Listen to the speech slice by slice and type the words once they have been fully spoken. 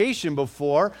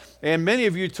before, and many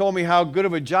of you told me how good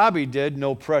of a job he did.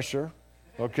 No pressure,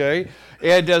 okay?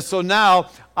 And so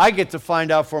now I get to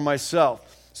find out for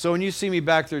myself. So when you see me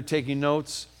back there taking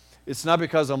notes, it's not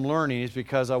because I'm learning, it's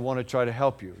because I want to try to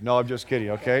help you. No, I'm just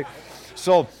kidding, okay?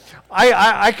 So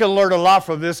I can learn a lot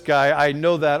from this guy. I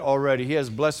know that already. He has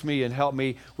blessed me and helped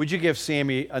me. Would you give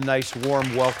Sammy a nice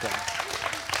warm welcome?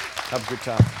 Have a good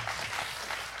time.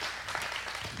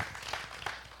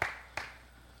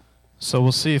 So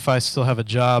we'll see if I still have a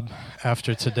job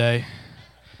after today.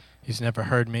 He's never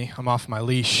heard me. I'm off my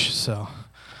leash, so.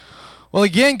 Well,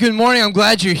 again, good morning. I'm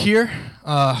glad you're here.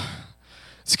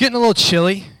 It's getting a little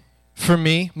chilly for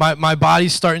me. My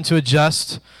body's starting to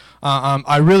adjust.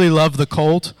 I really love the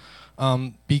cold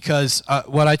because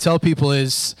what I tell people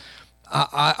is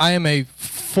I am a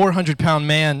 400-pound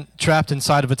man trapped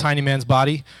inside of a tiny man's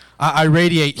body. I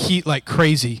radiate heat like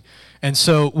crazy. And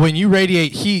so when you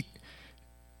radiate heat,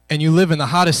 and you live in the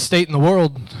hottest state in the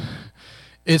world,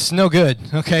 it's no good,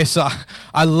 okay? So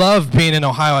I love being in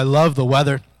Ohio. I love the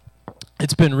weather.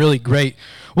 It's been really great.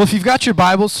 Well, if you've got your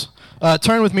Bibles,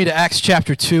 turn with me to Acts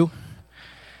chapter 2.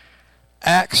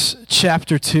 Acts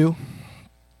chapter 2.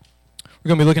 We're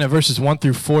going to be looking at verses 1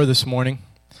 through 4 this morning.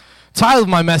 The title of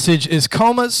my message is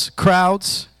Comas,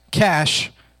 Crowds, Cash,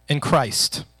 and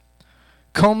Christ.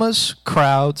 Comas,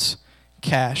 Crowds,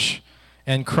 Cash,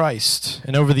 and Christ.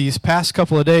 And over these past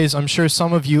couple of days, I'm sure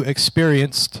some of you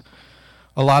experienced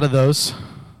a lot of those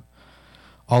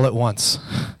all at once.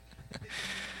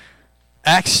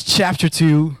 Acts chapter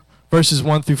 2, verses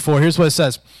 1 through 4. Here's what it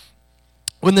says.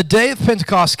 When the day of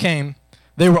Pentecost came,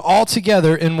 they were all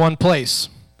together in one place.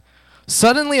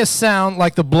 Suddenly a sound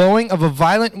like the blowing of a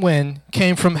violent wind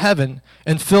came from heaven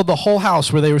and filled the whole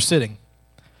house where they were sitting.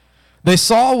 They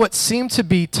saw what seemed to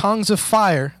be tongues of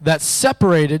fire that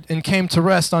separated and came to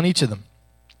rest on each of them.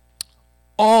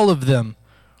 All of them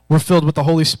were filled with the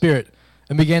Holy Spirit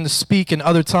and began to speak in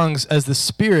other tongues as the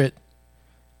Spirit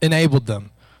enabled them.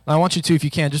 Now, I want you to, if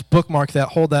you can, just bookmark that,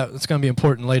 hold that. It's going to be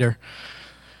important later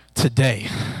today.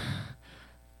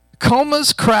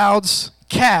 Comas, crowds,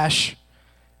 cash,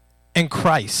 and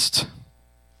Christ.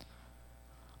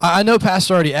 I know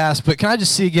Pastor already asked, but can I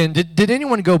just see again, did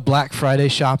anyone go Black Friday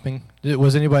shopping?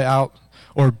 Was anybody out?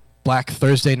 Or Black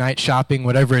Thursday night shopping,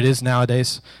 whatever it is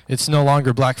nowadays? It's no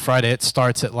longer Black Friday. It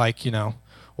starts at 1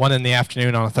 in the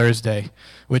afternoon on a Thursday,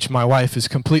 which my wife is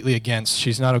completely against.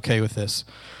 She's not okay with this.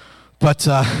 But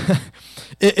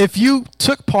if you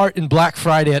took part in Black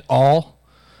Friday at all,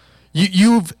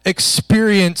 you've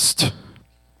experienced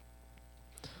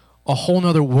a whole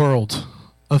nother world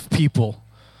of people.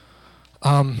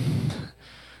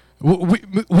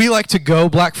 We like to go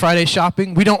Black Friday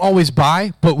shopping. We don't always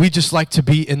buy, but we just like to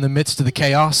be in the midst of the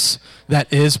chaos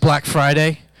that is Black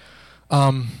Friday.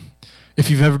 If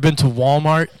you've ever been to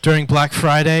Walmart during Black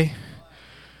Friday,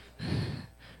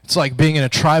 it's like being in a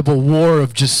tribal war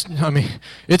of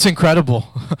it's incredible.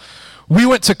 We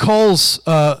went to Kohl's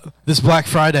this Black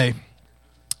Friday,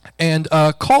 and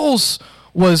Kohl's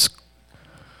was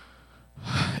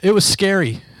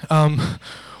scary.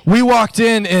 We walked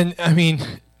in, and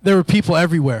there were people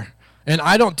everywhere. And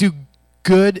I don't do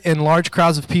good in large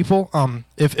crowds of people.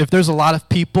 If there's a lot of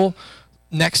people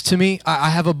next to me, I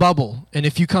have a bubble. And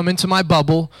if you come into my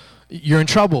bubble, you're in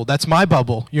trouble. That's my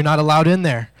bubble. You're not allowed in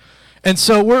there. And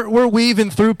so we're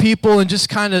weaving through people and just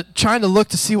kind of trying to look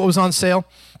to see what was on sale.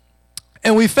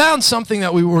 And we found something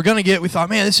that we were going to get. We thought,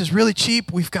 man, this is really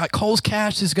cheap. We've got Kohl's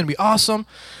Cash. This is going to be awesome.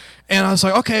 And I was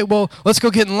like, okay, well, let's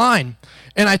go get in line.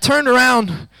 And I turned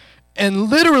around, and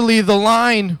literally the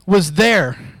line was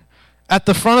there at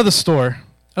the front of the store.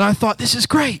 And I thought, this is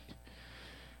great.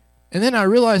 And then I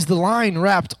realized the line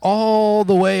wrapped all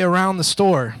the way around the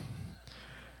store.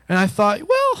 And I thought,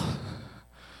 well,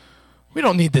 we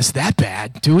don't need this that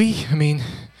bad, do we?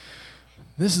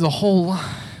 This is a whole,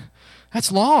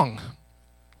 that's long.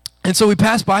 And so we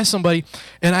passed by somebody,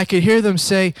 and I could hear them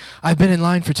say, I've been in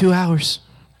line for 2 hours.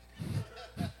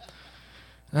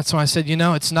 That's when I said,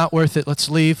 it's not worth it. Let's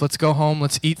leave. Let's go home.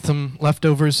 Let's eat some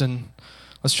leftovers, and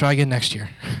let's try again next year.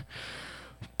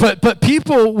 But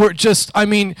people were just,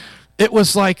 it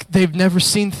was like they've never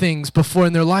seen things before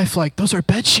in their life. Like, those are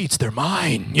bed sheets. They're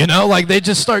mine. They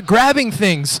just start grabbing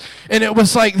things. And it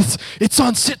was like, it's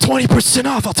on 20%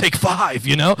 off. I'll take 5,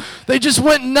 They just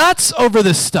went nuts over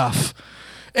this stuff.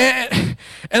 And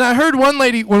I heard one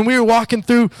lady, when we were walking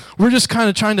through, we're just kind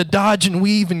of trying to dodge and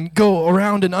weave and go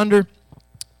around and under.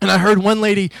 And I heard one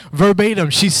lady verbatim,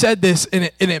 she said this,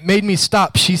 and it made me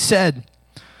stop. She said,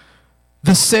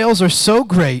 the sales are so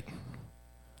great,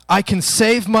 I can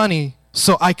save money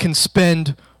so I can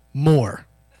spend more.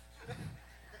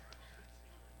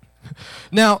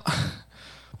 Now,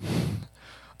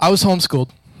 I was homeschooled.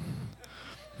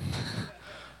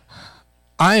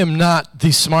 I am not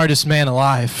the smartest man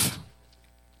alive.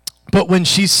 But when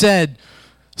she said,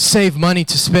 save money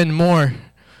to spend more,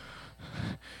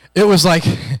 it was like,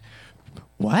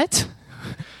 what?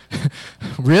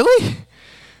 Really?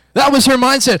 That was her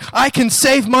mindset. I can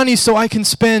save money so I can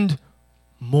spend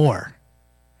more.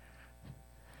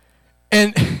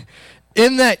 And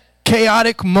in that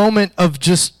chaotic moment of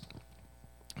just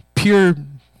pure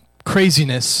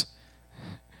craziness,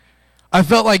 I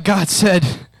felt like God said,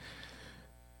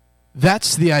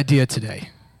 that's the idea today.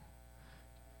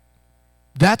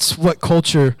 That's what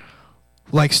culture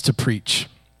likes to preach.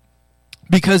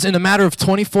 Because in a matter of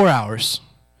 24 hours,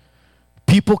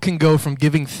 people can go from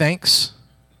giving thanks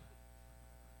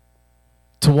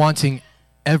to wanting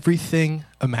everything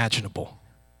imaginable.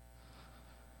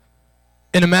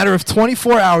 In a matter of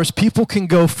 24 hours, people can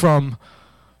go from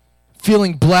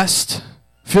feeling blessed,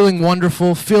 feeling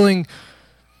wonderful, feeling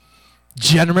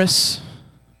generous,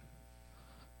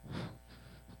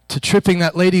 to tripping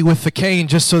that lady with the cane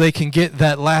just so they can get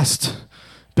that last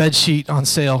bed sheet on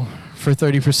sale for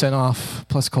 30% off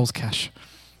plus Kohl's Cash.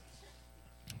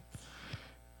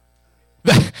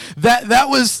 That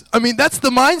was, I mean, that's the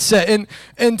mindset.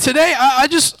 And today I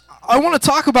want to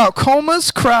talk about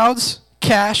comas, crowds,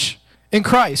 cash, and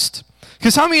Christ.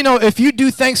 Because how many know if you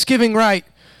do Thanksgiving right,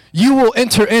 you will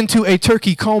enter into a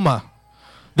turkey coma?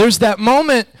 There's that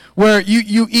moment where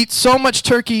you eat so much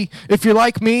turkey. If you're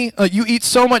like me, you eat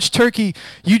so much turkey,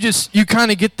 you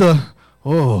kind of get the,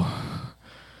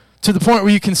 to the point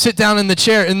where you can sit down in the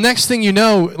chair. And next thing you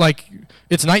know, like,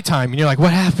 it's nighttime, and you're like,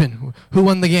 what happened? Who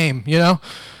won the game, you know?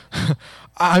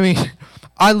 I mean,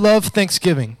 I love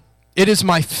Thanksgiving. It is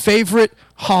my favorite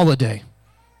holiday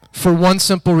for one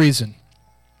simple reason.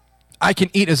 I can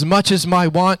eat as much as I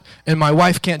want, and my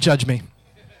wife can't judge me.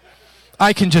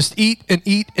 I can just eat and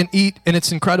eat and eat, and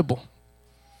it's incredible.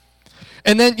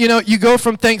 And then, you go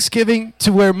from Thanksgiving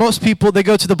to where most people, they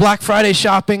go to the Black Friday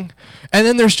shopping, and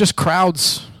then there's just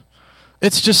crowds.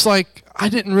 It's just like, I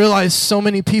didn't realize so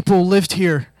many people lived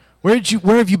here. Where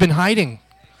have you been hiding?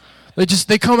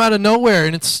 They come out of nowhere,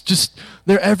 and it's just,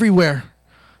 they're everywhere.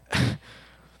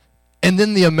 And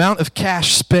then the amount of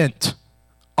cash spent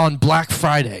on Black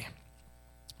Friday,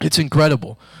 it's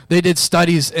incredible. They did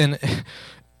studies, and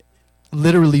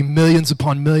literally millions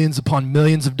upon millions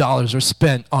of dollars are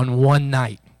spent on one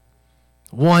night.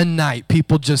 One night.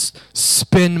 People just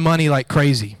spend money like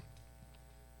crazy.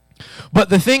 But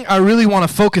the thing I really want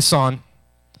to focus on,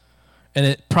 and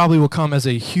it probably will come as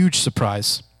a huge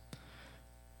surprise,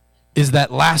 is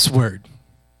that last word,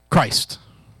 Christ.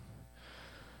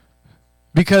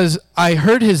 Because I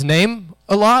heard his name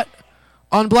a lot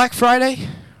on Black Friday.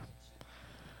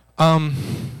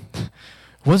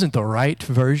 Wasn't the right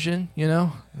version,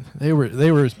 They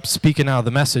were speaking out of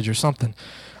the message or something.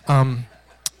 But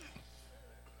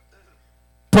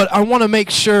I want to make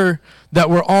sure that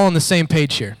we're all on the same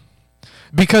page here.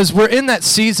 Because we're in that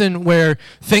season where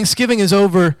Thanksgiving is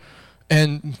over,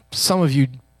 and some of you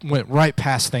went right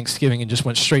past Thanksgiving and just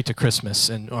went straight to Christmas,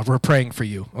 and we're praying for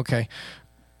you, okay?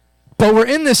 But we're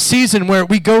in this season where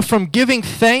we go from giving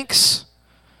thanks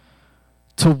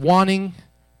to wanting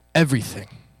everything.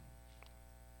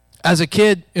 As a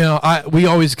kid, we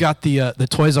always got the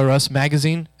Toys R Us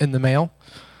magazine in the mail,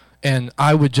 and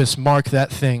I would just mark that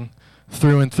thing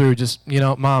through and through. Just,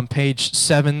 Mom, page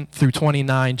 7 through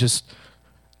 29, just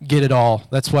get it all.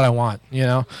 That's what I want,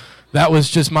 That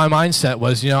was just my mindset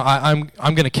was, I'm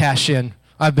going to cash in.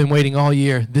 I've been waiting all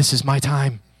year. This is my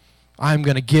time. I'm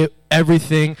going to get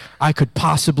everything I could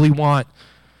possibly want.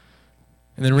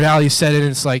 And then reality set in, and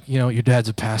it's like, your dad's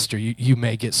a pastor. You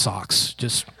may get socks.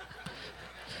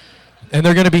 And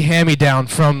they're going to be hand-me-down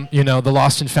from, the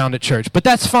lost and found at church. But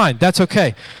that's fine. That's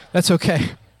okay. That's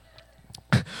okay.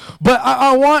 But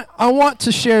I want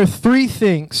to share 3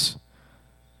 things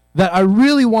that I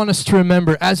really want us to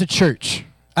remember as a church,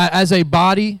 as a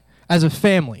body, as a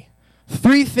family.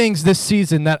 3 things this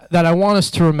season that I want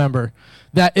us to remember,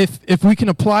 that if we can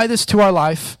apply this to our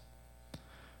life,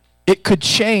 it could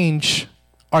change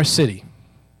our city.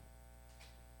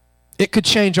 It could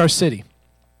change our city.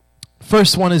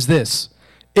 First one is this.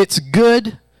 It's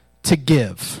good to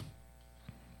give.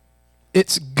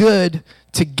 It's good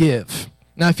to give.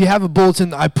 Now, if you have a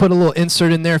bulletin, I put a little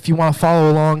insert in there if you want to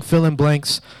follow along, fill in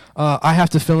blanks. I have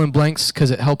to fill in blanks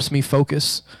because it helps me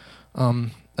focus.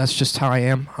 That's just how I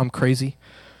am. I'm crazy.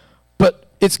 But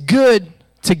it's good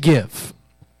to give.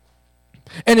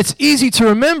 And it's easy to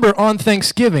remember on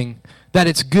Thanksgiving that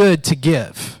it's good to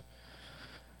give.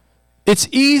 It's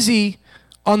easy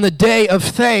on the day of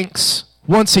thanks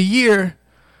once a year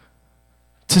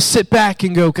to sit back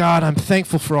and go, God, I'm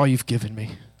thankful for all you've given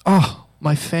me. Oh,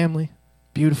 my family,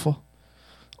 beautiful.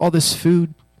 All this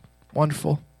food,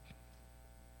 wonderful.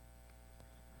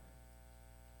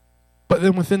 But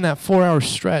then within that 4-hour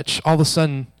stretch, all of a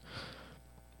sudden,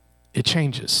 it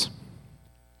changes.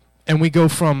 And we go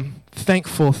from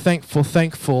thankful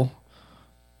to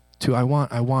I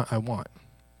want.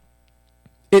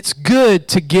 It's good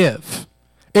to give.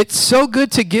 It's so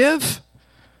good to give,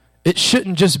 it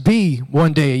shouldn't just be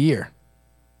one day a year.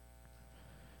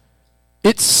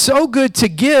 It's so good to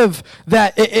give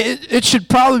that it should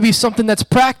probably be something that's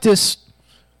practiced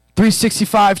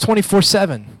 365,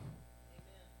 24/7.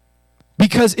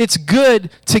 Because it's good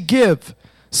to give.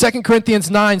 2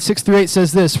 Corinthians 9, 6-8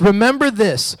 says this, remember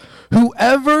this,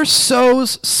 whoever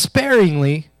sows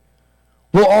sparingly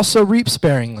will also reap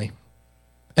sparingly.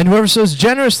 And whoever sows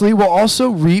generously will also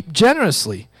reap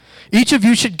generously. Each of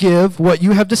you should give what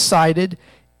you have decided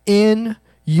in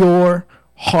your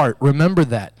heart. Remember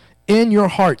that. In your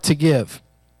heart to give.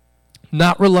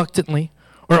 Not reluctantly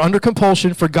or under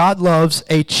compulsion, for God loves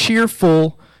a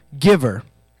cheerful giver.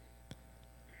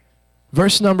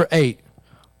 Verse number 8.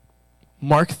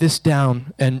 Mark this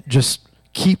down and just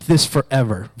keep this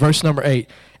forever. Verse number 8.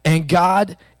 And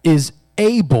God is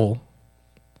able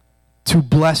to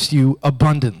bless you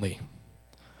abundantly,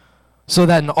 so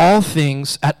that in all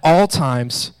things, at all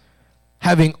times,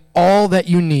 having all that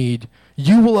you need,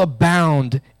 you will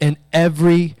abound in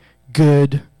every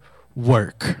good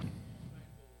work.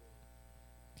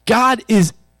 God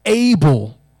is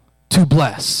able to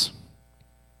bless.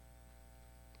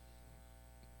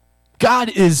 God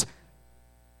is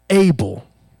able.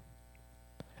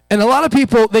 And a lot of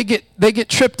people, they get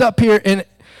tripped up here and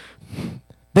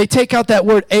they take out that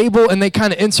word able and they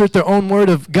kind of insert their own word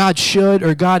of God should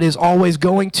or God is always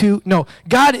going to. No,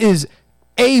 God is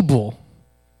able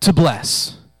to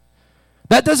bless.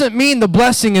 That doesn't mean the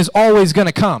blessing is always going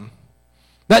to come.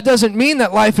 That doesn't mean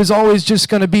that life is always just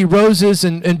going to be roses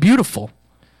and beautiful.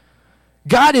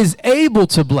 God is able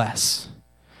to bless.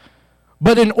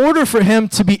 But in order for him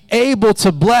to be able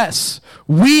to bless,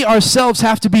 we ourselves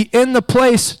have to be in the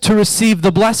place to receive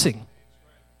the blessing.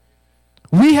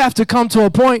 We have to come to a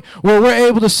point where we're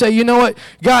able to say, you know what,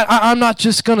 God, I'm not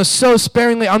just going to sow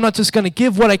sparingly. I'm not just going to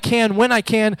give what I can when I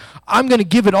can. I'm going to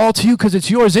give it all to you because it's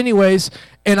yours anyways,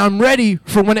 and I'm ready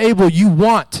for when able you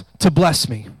want to bless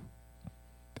me.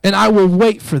 And I will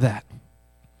wait for that.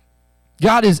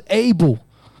 God is able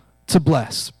to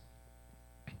bless.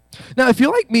 Now, if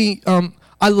you're like me,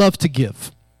 I love to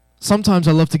give. Sometimes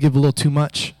I love to give a little too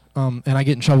much, and I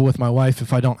get in trouble with my wife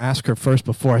if I don't ask her first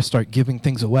before I start giving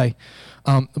things away.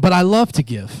 But I love to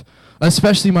give,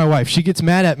 especially my wife. She gets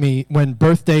mad at me when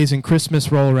birthdays and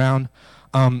Christmas roll around.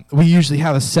 We usually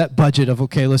have a set budget of,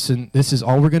 okay, listen, this is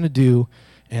all we're going to do,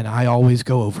 and I always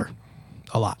go over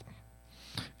a lot.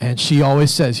 And she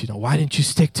always says, why didn't you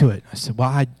stick to it? I said,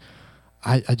 well,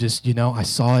 I just, I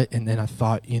saw it, and then I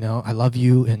thought, I love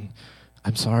you, and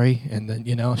I'm sorry. And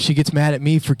then, she gets mad at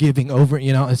me for giving over.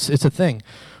 It's a thing.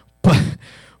 But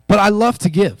I love to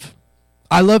give.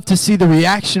 I love to see the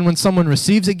reaction when someone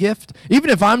receives a gift. Even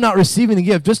if I'm not receiving the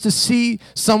gift, just to see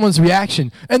someone's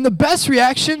reaction. And the best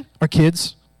reaction are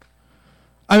kids.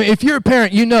 I mean, if you're a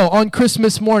parent, on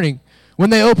Christmas morning,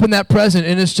 when they open that present,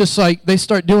 and it's just like they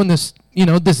start doing this,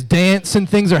 this dance and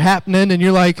things are happening, and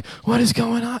you're like, what is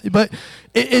going on? But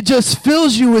it just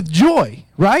fills you with joy,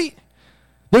 right?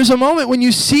 There's a moment when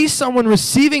you see someone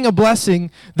receiving a blessing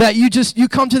that you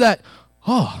come to that,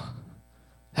 oh,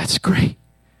 that's great.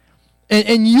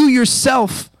 And you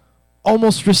yourself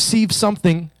almost receive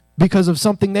something because of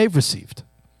something they've received.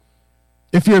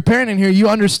 If you're a parent in here, you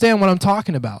understand what I'm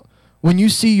talking about. When you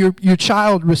see your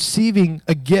child receiving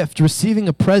a gift, receiving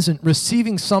a present,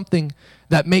 receiving something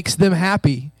that makes them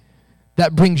happy,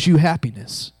 that brings you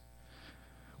happiness.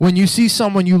 When you see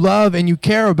someone you love and you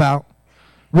care about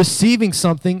receiving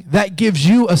something, that gives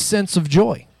you a sense of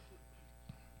joy.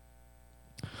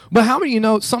 But how many of you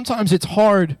know sometimes it's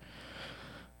hard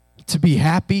to be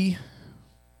happy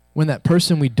when that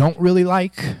person we don't really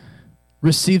like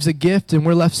receives a gift and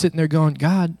we're left sitting there going,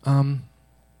 God,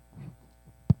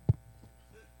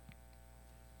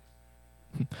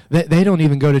 they don't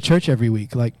even go to church every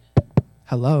week. Like,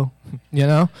 hello,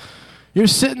 You're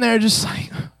sitting there just like,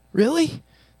 really?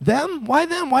 Them? Why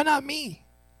them? Why not me?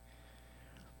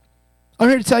 I'm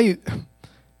here to tell you,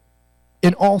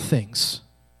 in all things,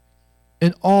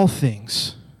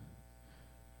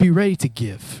 be ready to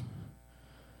give.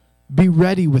 Be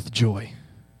ready with joy.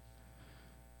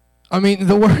 I mean,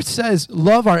 the word says,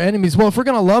 love our enemies. Well, if we're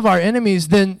going to love our enemies,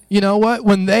 then you know what?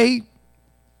 When they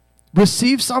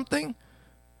receive something,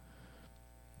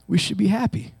 we should be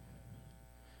happy.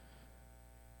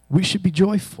 We should be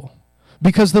joyful.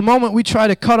 Because the moment we try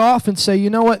to cut off and say, you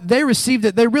know what, they received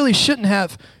it, they really shouldn't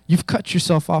have, you've cut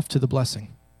yourself off to the blessing.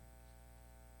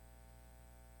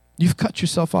 You've cut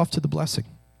yourself off to the blessing.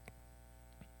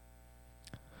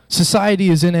 Society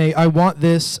is in a, I want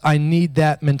this, I need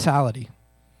that mentality.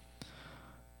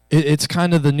 It's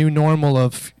kind of the new normal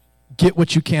of get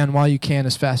what you can while you can,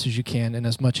 as fast as you can, and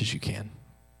as much as you can.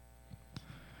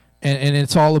 And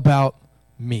it's all about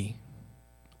me.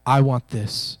 I want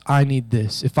this. I need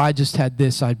this. If I just had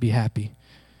this, I'd be happy.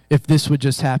 If this would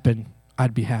just happen,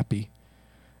 I'd be happy.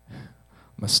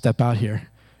 I'm going to step out here.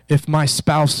 If my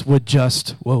spouse would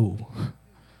just, whoa.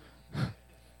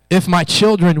 If my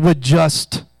children would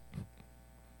just,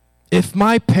 if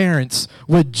my parents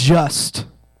would just,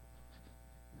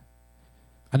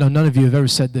 I know none of you have ever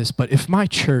said this, but if my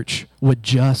church would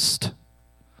just,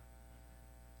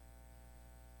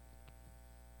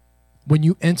 when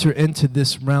you enter into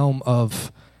this realm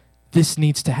of this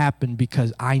needs to happen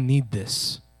because I need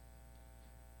this,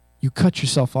 you cut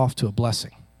yourself off to a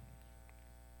blessing.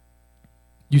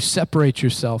 You separate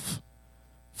yourself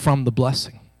from the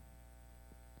blessing.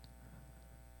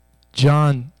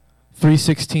 John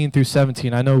 3:16 through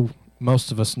 17. I know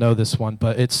most of us know this one,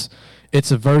 but it's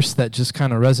a verse that just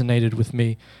kind of resonated with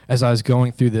me as I was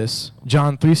going through this.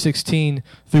 John 3:16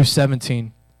 through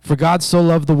 17. For God so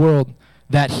loved the world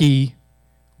that he,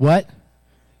 what?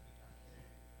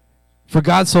 For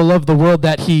God so loved the world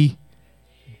that he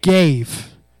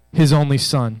gave his only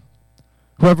Son.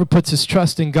 Whoever puts his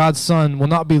trust in God's Son will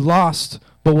not be lost,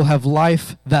 but will have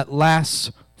life that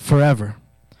lasts forever.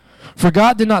 For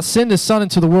God did not send his Son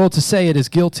into the world to say it is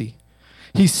guilty.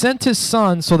 He sent his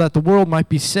Son so that the world might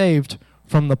be saved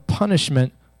from the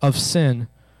punishment of sin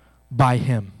by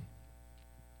him.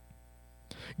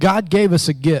 God gave us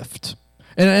a gift.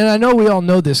 And I know we all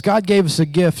know this. God gave us a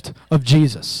gift of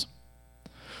Jesus.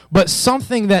 But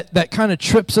something that kind of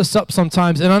trips us up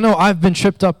sometimes, and I know I've been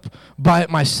tripped up by it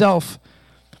myself,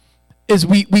 is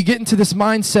we get into this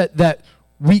mindset that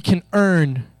we can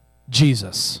earn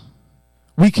Jesus.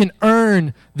 We can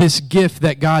earn this gift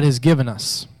that God has given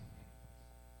us.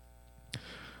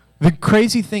 The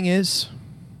crazy thing is,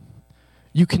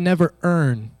 you can never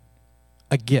earn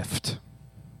a gift.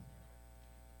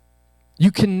 You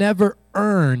can never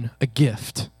earn a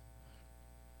gift.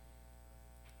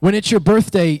 When it's your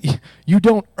birthday, you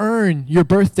don't earn your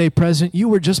birthday present. You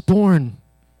were just born.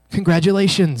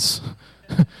 Congratulations.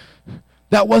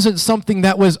 That wasn't something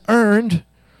that was earned.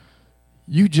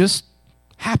 You just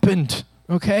happened,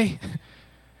 okay?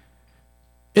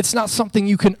 It's not something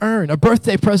you can earn. A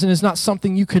birthday present is not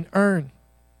something you can earn.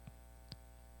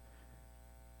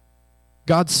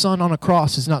 God's Son on a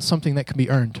cross is not something that can be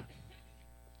earned.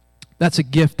 That's a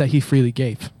gift that he freely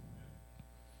gave.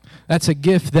 That's a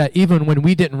gift that even when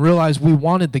we didn't realize we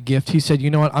wanted the gift, he said,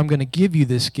 you know what, I'm going to give you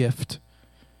this gift.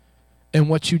 And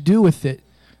what you do with it,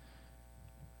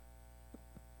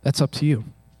 that's up to you.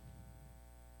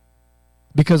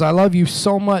 Because I love you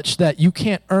so much that you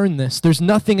can't earn this. There's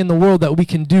nothing in the world that we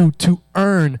can do to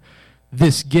earn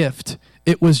this gift.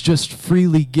 It was just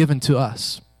freely given to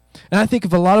us. And I think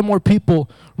if a lot of more people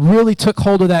really took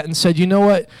hold of that and said, you know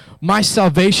what, my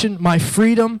salvation, my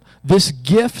freedom, this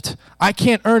gift, I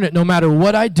can't earn it no matter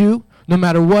what I do, no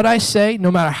matter what I say,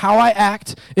 no matter how I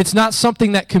act. It's not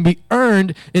something that can be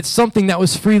earned. It's something that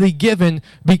was freely given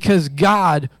because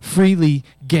God freely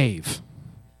gave.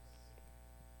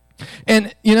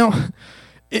 And, you know,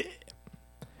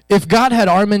 if God had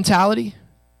our mentality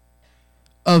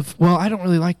of, well, I don't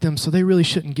really like them, so they really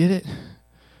shouldn't get it,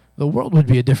 the world would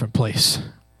be a different place.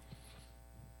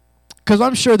 Because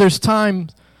I'm sure there's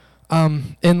times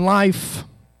in life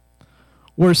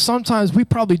where sometimes we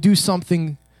probably do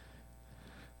something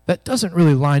that doesn't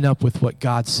really line up with what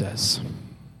God says.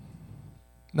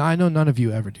 Now, I know none of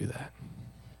you ever do that.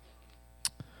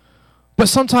 But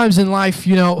sometimes in life,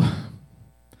 you know,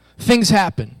 things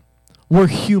happen. We're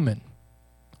human.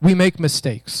 We make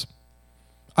mistakes.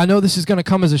 I know this is going to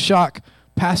come as a shock.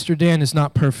 Pastor Dan is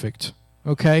not perfect.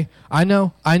 Okay? I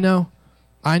know.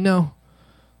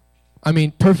 I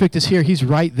mean, perfect is here. He's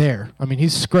right there. I mean,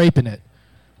 he's scraping it.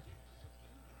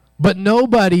 But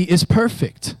nobody is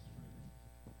perfect.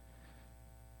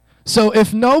 So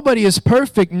if nobody is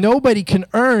perfect, nobody can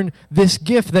earn this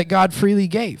gift that God freely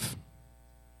gave.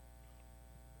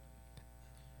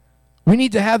 We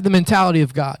need to have the mentality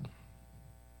of God.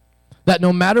 That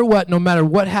no matter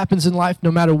what happens in life,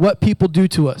 no matter what people do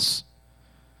to us,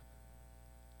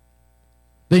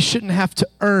 they shouldn't have to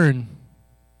earn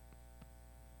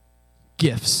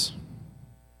gifts.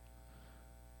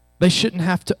 They shouldn't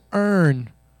have to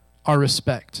earn our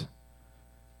respect.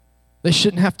 They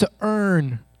shouldn't have to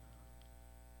earn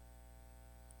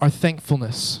our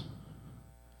thankfulness.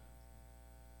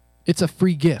 It's a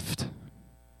free gift.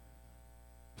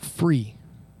 Free.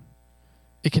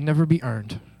 It can never be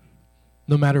earned,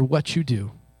 no matter what you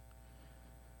do.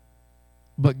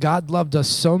 But God loved us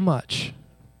so much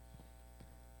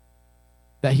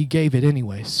that he gave it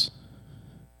anyways.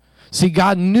 See,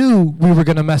 God knew we were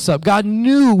going to mess up. God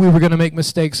knew we were going to make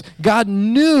mistakes. God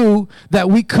knew that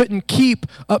we couldn't keep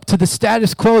up to the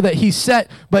status quo that he set,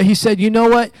 but he said, you know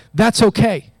what? That's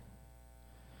okay.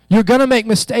 You're going to make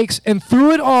mistakes, and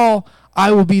through it all,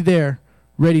 I will be there,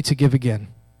 ready to give again.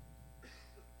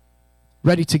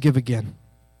 Ready to give again.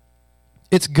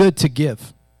 It's good to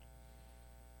give.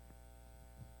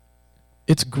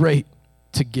 It's great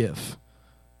to give.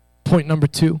 Point number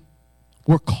 2,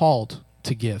 we're called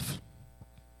to give.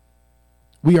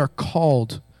 We are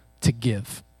called to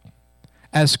give.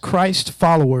 As Christ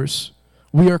followers,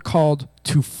 we are called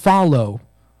to follow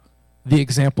the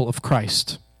example of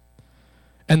Christ.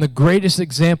 And the greatest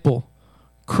example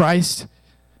Christ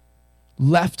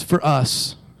left for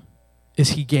us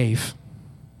is he gave.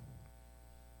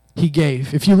 He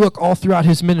gave. If you look all throughout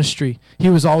his ministry, he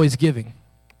was always giving.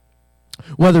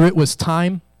 Whether it was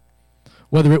time,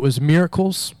 whether it was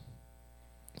miracles,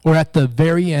 or at the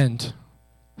very end,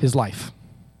 his life.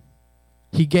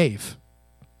 He gave.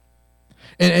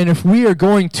 And if we are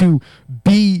going to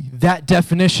be that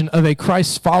definition of a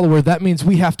Christ follower, that means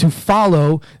we have to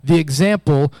follow the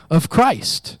example of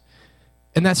Christ.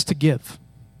 And that's to give.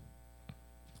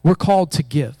 We're called to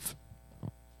give.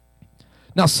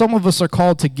 Now, some of us are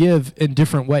called to give in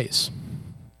different ways.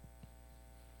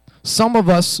 Some of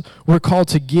us were called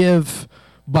to give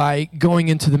by going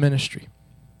into the ministry.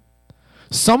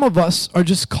 Some of us are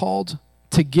just called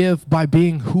to give by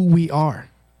being who we are.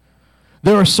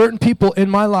 There are certain people in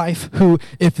my life who,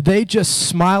 if they just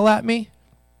smile at me,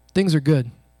 things are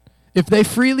good. If they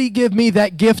freely give me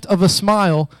that gift of a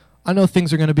smile, I know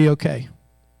things are going to be okay.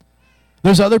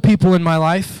 There's other people in my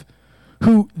life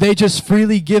who they just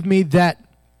freely give me that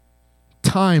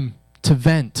time to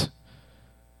vent.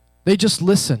 They just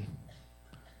listen.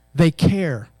 They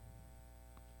care.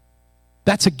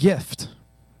 That's a gift.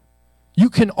 You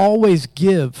can always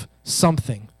give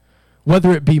something,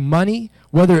 whether it be money,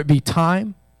 whether it be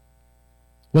time,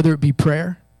 whether it be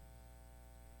prayer,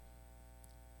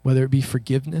 whether it be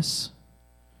forgiveness.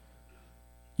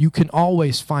 You can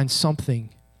always find something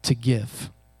to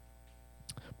give.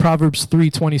 Proverbs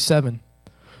 3:27.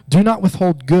 Do not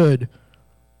withhold good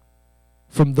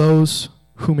from those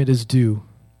whom it is due,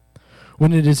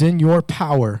 when it is in your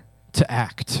power to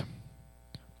act.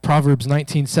 Proverbs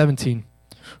 19:17.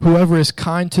 Whoever is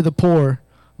kind to the poor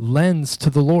lends to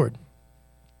the Lord,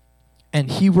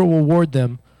 and he will reward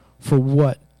them for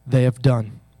what they have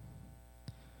done.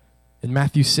 In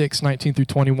Matthew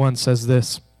 6:19-21 says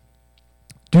this,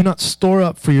 do not store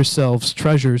up for yourselves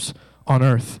treasures on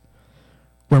earth,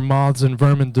 where moths and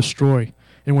vermin destroy,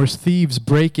 and where thieves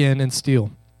break in and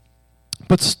steal.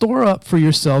 But store up for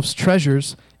yourselves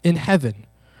treasures in heaven,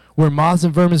 where moths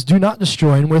and vermin do not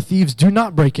destroy, and where thieves do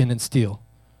not break in and steal.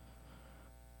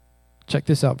 Check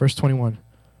this out, verse 21.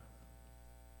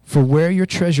 For where your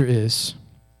treasure is,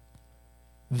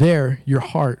 there your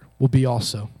heart will be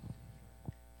also.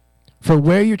 For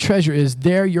where your treasure is,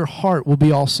 there your heart will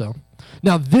be also.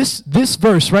 Now this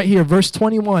verse right here, verse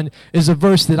 21, is a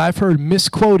verse that I've heard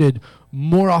misquoted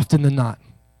more often than not.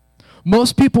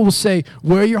 Most people will say,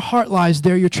 where your heart lies,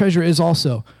 there your treasure is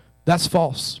also. That's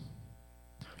false.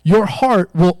 Your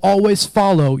heart will always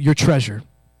follow your treasure.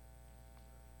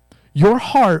 Your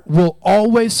heart will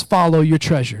always follow your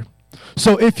treasure.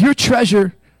 So if your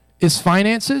treasure is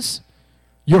finances,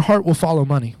 your heart will follow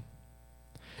money.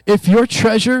 If your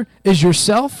treasure is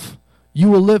yourself, you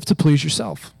will live to please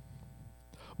yourself.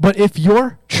 But if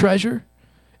your treasure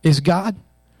is God,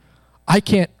 I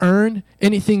can't earn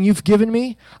anything you've given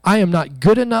me. I am not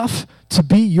good enough to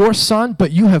be your son,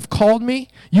 but you have called me.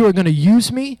 You are going to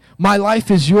use me. My life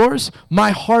is yours.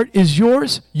 My heart is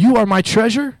yours. You are my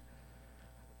treasure.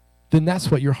 Then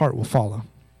that's what your heart will follow.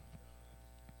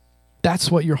 That's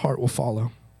what your heart will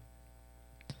follow.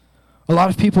 A lot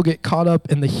of people get caught up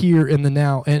in the here and the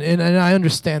now, and I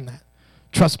understand that.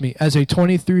 Trust me, as a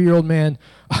 23-year-old man,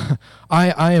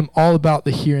 I am all about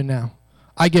the here and now.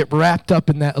 I get wrapped up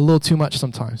in that a little too much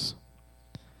sometimes.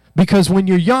 Because when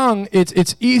you're young,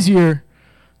 it's easier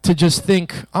to just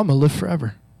think, I'm going to live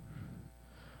forever.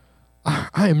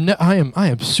 I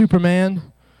am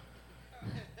Superman,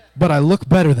 but I look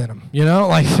better than him, you know?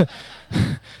 Like,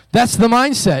 that's the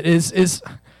mindset, is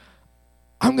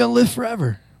I'm going to live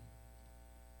forever.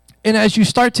 And as you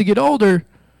start to get older,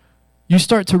 you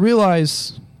start to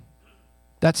realize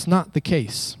that's not the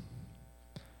case.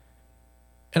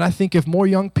 And I think if more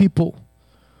young people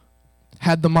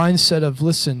had the mindset of,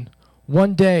 listen,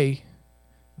 one day,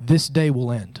 this day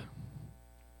will end.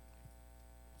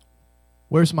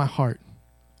 Where's my heart?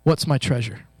 What's my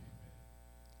treasure?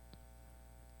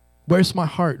 Where's my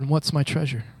heart and what's my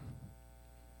treasure?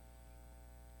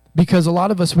 Because a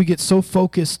lot of us, we get so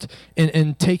focused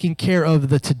in taking care of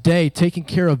the today, taking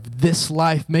care of this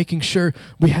life, making sure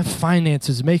we have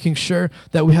finances, making sure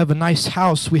that we have a nice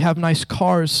house, we have nice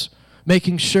cars,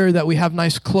 making sure that we have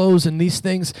nice clothes and these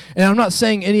things. And I'm not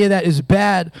saying any of that is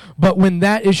bad, but when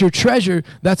that is your treasure,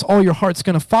 that's all your heart's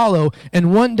going to follow.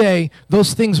 And one day,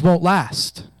 those things won't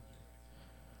last.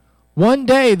 One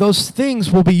day, those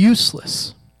things will be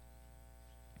useless.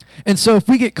 And so if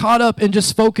we get caught up in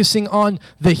just focusing on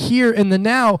the here and the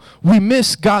now, we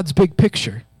miss God's big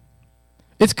picture.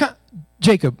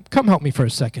 Jacob, come help me for a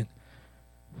second.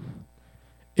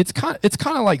 It's kind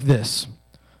of like this.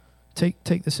 Take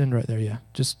this in right there, yeah.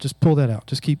 Just pull that out.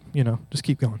 Just keep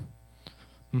going.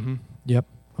 Mm-hmm. Yep.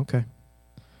 Okay.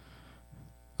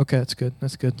 Okay, that's good.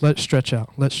 That's good. Let it stretch out.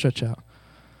 Let's stretch out.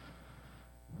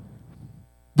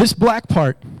 This black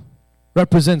part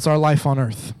represents our life on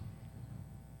earth.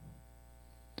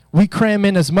 We cram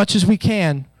in as much as we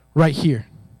can right here.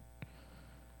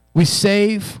 We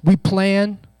save, we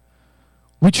plan,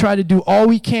 we try to do all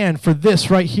we can for this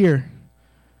right here.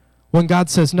 When God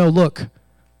says, no, look,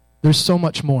 there's so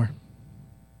much more.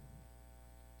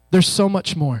 There's so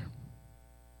much more.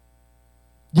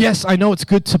 Yes, I know it's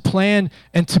good to plan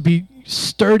and to be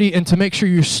sturdy and to make sure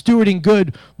you're stewarding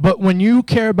good, but when you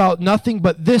care about nothing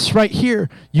but this right here,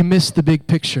 you miss the big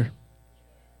picture.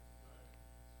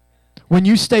 When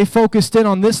you stay focused in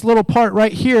on this little part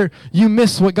right here, you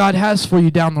miss what God has for you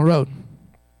down the road.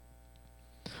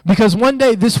 Because one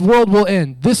day this world will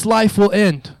end. This life will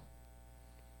end.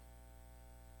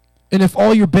 And if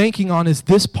all you're banking on is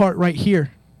this part right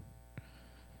here,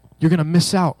 you're going to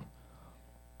miss out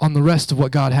on the rest of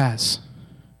what God has.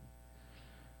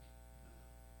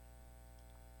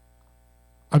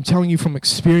 I'm telling you from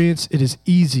experience, it is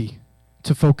easy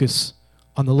to focus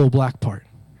on the little black part.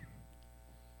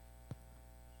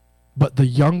 But the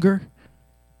younger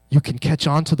you can catch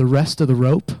on to the rest of the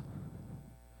rope,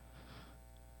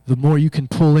 the more you can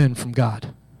pull in from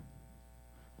God.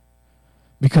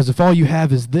 Because if all you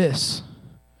have is this,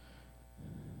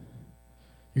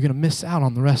 you're going to miss out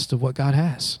on the rest of what God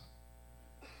has.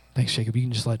 Thanks, Jacob. You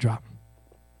can just let it drop.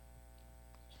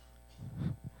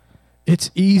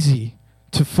 It's easy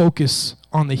to focus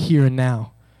on the here and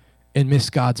now and miss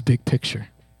God's big picture.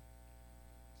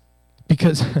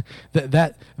 Because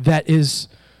that's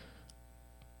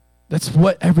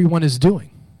what everyone is doing.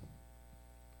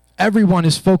 Everyone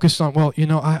is focused on, well,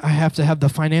 I have to have the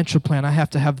financial plan. I have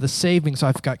to have the savings.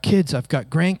 I've got kids. I've got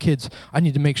grandkids. I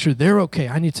need to make sure they're okay.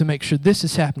 I need to make sure this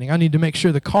is happening. I need to make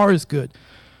sure the car is good.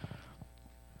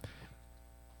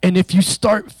 And if you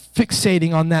start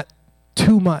fixating on that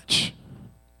too much,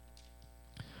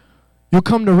 you'll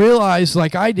come to realize,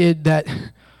 like I did, that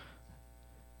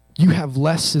you have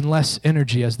less and less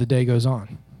energy as the day goes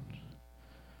on.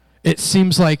 It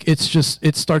seems like it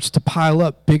starts to pile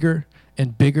up bigger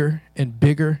and bigger and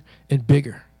bigger and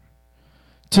bigger,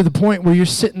 to the point where you're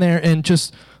sitting there and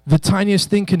just the tiniest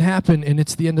thing can happen and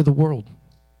it's the end of the world.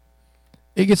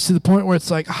 It gets to the point where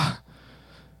it's like, I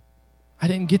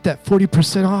didn't get that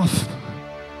 40% off.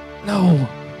 No.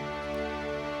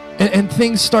 And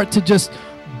things start to just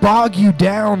bog you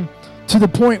down to the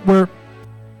point where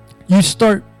you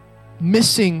start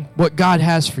missing what God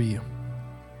has for you.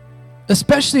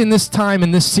 Especially in this time,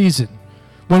 in this season.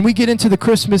 When we get into the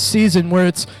Christmas season where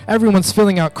everyone's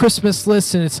filling out Christmas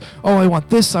lists and it's, I want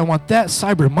this, I want that.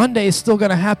 Cyber Monday is still going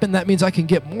to happen. That means I can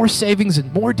get more savings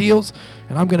and more deals.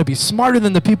 And I'm going to be smarter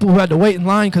than the people who had to wait in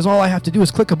line because all I have to do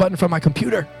is click a button from my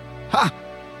computer. Ha!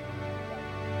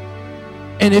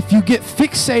 And if you get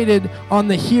fixated on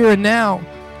the here and now,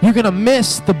 you're going to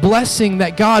miss the blessing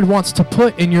that God wants to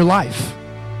put in your life.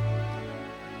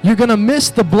 You're going to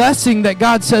miss the blessing that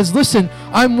God says, listen,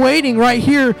 I'm waiting right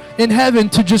here in heaven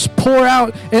to just pour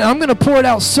out, and I'm going to pour it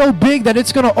out so big that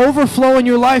it's going to overflow in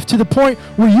your life to the point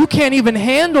where you can't even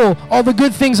handle all the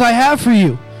good things I have for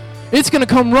you. It's going to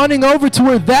come running over to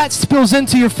where that spills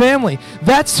into your family.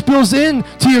 That spills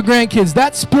into your grandkids.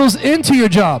 That spills into your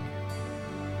job.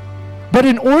 But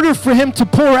in order for him to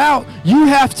pour out, you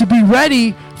have to be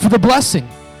ready for the blessing.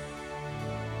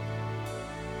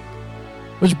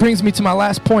 Which brings me to my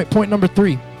last point, point number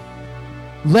 3.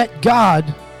 Let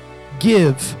God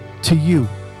give to you.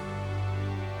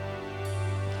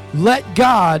 Let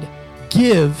God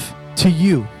give to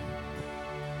you.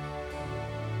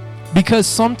 Because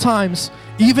sometimes,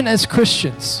 even as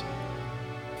Christians,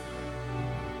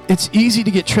 it's easy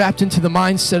to get trapped into the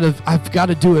mindset of, I've got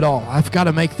to do it all. I've got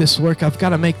to make this work. I've got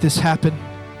to make this happen.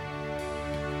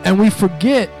 And we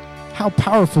forget how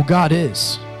powerful God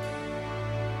is.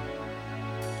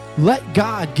 Let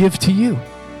God give to you.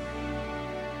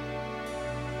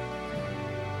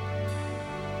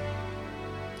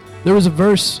 There was a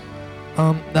verse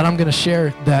that I'm going to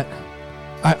share that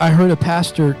I heard a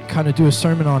pastor kind of do a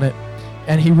sermon on it,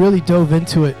 and he really dove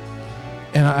into it,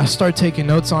 and I started taking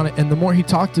notes on it, and the more he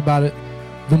talked about it,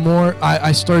 the more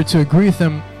I started to agree with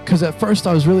him, because at first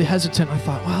I was really hesitant. I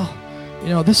thought,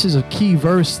 well, this is a key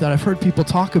verse that I've heard people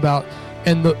talk about,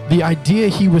 and the idea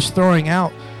he was throwing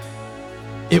out,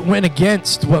 it went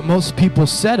against what most people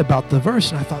said about the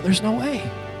verse, and I thought, there's no way.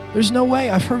 There's no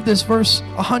way. I've heard this verse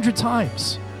 100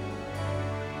 times.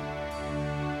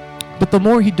 But the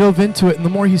more he dove into it and the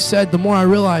more he said, the more I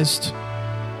realized,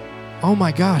 oh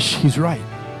my gosh, he's right.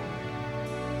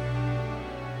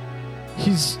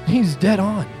 He's dead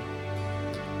on.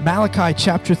 Malachi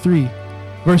chapter 3,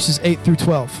 verses 8 through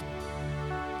 12.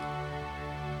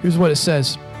 Here's what it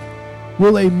says.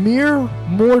 Will a mere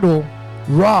mortal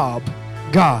rob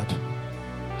God?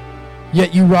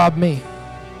 Yet you rob me.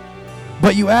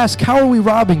 But you ask, how are we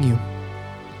robbing you?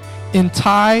 In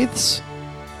tithes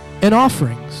and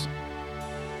offerings.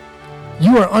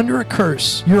 You are under a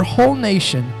curse, your whole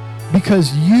nation,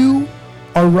 because you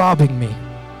are robbing me.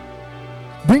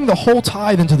 Bring the whole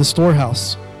tithe into the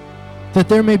storehouse, that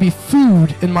there may be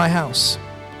food in my house.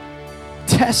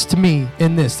 Test me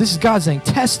in this. This is God saying,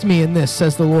 test me in this,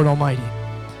 says the Lord Almighty.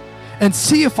 And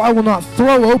see if I will not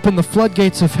throw open the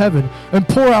floodgates of heaven and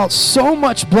pour out so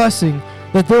much blessing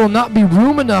that there will not be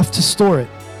room enough to store it.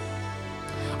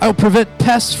 I will prevent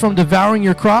pests from devouring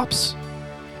your crops,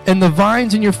 and the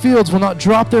vines in your fields will not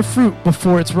drop their fruit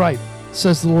before it's ripe,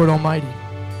 says the Lord Almighty.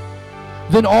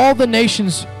 Then all the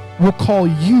nations will call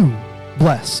you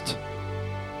blessed,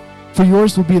 for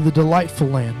yours will be the delightful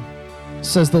land,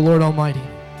 says the Lord Almighty.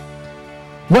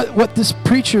 What this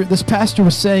pastor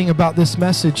was saying about this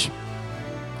message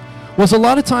was a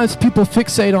lot of times people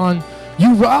fixate on,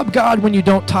 you rob God when you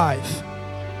don't tithe,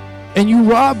 and you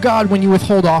rob God when you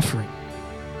withhold offering.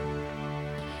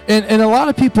 And a lot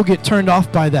of people get turned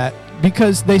off by that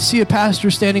because they see a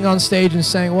pastor standing on stage and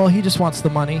saying, well, he just wants the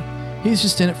money. He's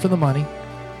just in it for the money.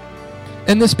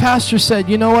 And this pastor said,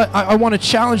 you know what? I want to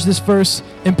challenge this verse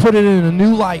and put it in a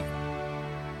new light.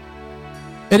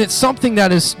 And it's something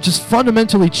that has just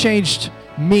fundamentally changed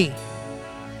me.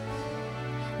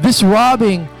 This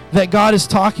robbing that God is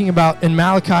talking about in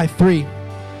Malachi 3,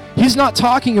 he's not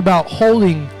talking about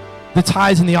holding the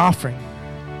tithes and the offering.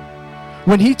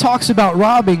 When he talks about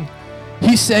robbing,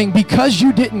 he's saying because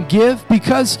you didn't give,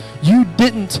 because you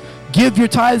didn't give your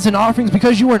tithes and offerings,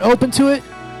 because you weren't open to it,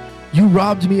 you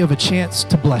robbed me of a chance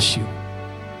to bless you.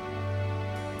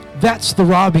 That's the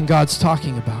robbing God's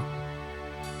talking about.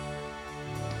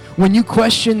 When you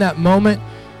question that moment,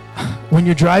 when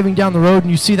you're driving down the road and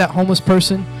you see that homeless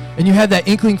person, and you had that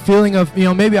inkling feeling of,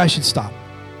 maybe I should stop.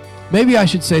 Maybe I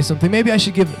should say something. Maybe I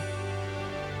should give it.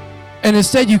 And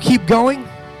instead you keep going,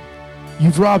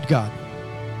 you've robbed God.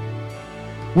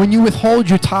 When you withhold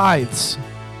your tithes,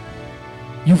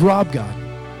 you've robbed God.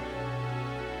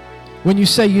 When you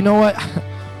say, you know what,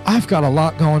 I've got a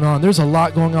lot going on. There's a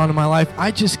lot going on in my life.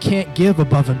 I just can't give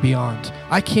above and beyond.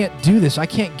 I can't do this. I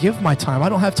can't give my time. I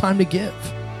don't have time to give.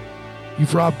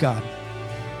 You've robbed God.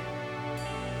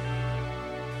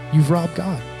 You've robbed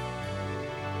God.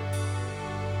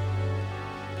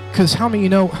 Because how many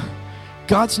know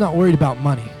God's not worried about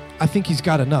money? I think he's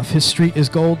got enough. His street is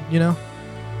gold,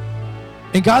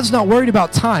 And God's not worried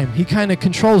about time. He kind of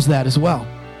controls that as well.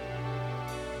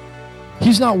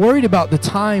 He's not worried about the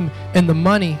time and the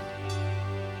money.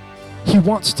 He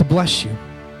wants to bless you.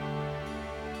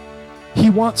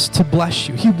 He wants to bless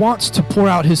you. He wants to pour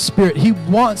out his spirit. He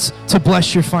wants to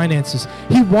bless your finances.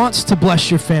 He wants to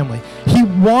bless your family. He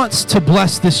wants to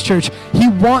bless this church. He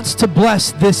wants to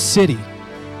bless this city.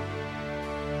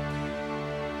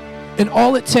 And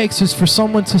all it takes is for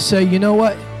someone to say, you know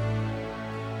what?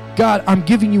 God, I'm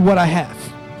giving you what I have.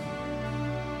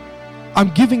 I'm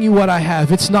giving you what I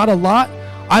have. It's not a lot.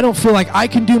 I don't feel like I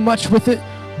can do much with it,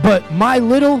 but my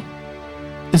little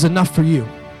is enough for you.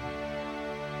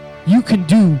 You can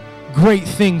do great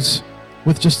things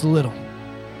with just a little.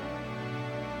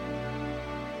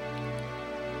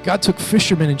 God took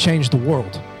fishermen and changed the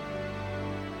world.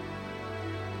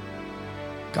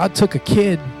 God took a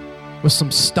kid with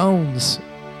some stones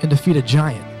and defeated a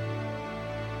giant.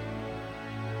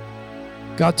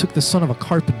 God took the son of a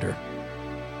carpenter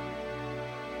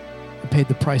and paid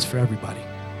the price for everybody.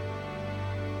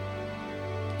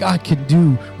 God can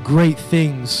do great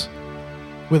things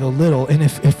with a little. And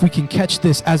if we can catch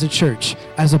this as a church,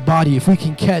 as a body, if we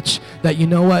can catch that, you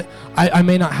know what, I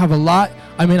may not have a lot,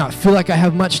 I may not feel like I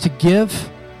have much to give,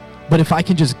 but if I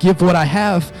can just give what I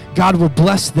have, God will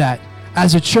bless that.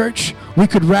 As a church, we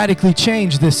could radically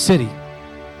change this city.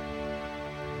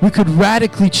 We could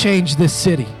radically change this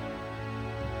city.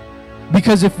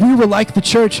 Because if we were like the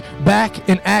church back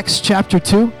in Acts chapter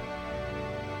 2,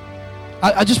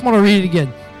 I just want to read it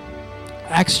again.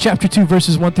 Acts chapter 2,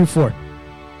 verses 1 through 4.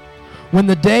 When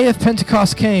the day of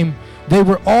Pentecost came, they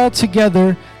were all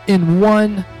together in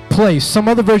one place. Some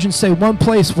other versions say one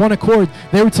place, one accord.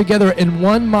 They were together in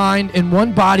one mind, in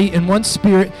one body, in one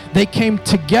spirit. They came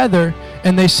together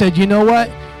and they said, you know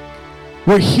what?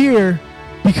 We're here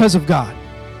because of God.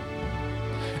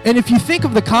 And if you think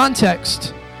of the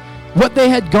context, what they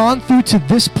had gone through to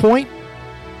this point,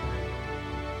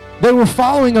 they were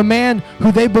following a man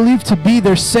who they believed to be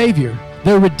their Savior,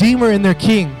 their Redeemer and their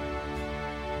King.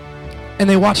 And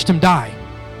they watched him die.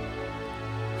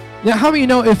 Now, how many of you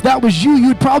know if that was you,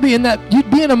 you'd be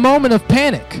in a moment of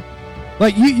panic.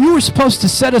 Like you were supposed to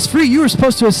set us free. You were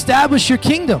supposed to establish your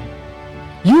kingdom.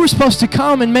 You were supposed to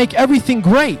come and make everything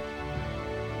great.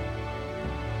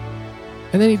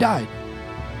 And then he died.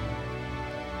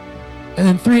 And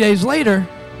then 3 days later,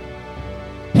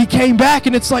 he came back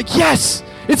and it's like, yes,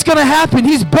 it's going to happen.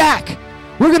 He's back.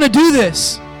 We're going to do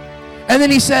this. And then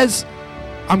he says,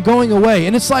 I'm going away.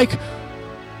 And it's like,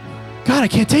 God, I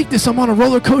can't take this. I'm on a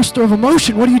roller coaster of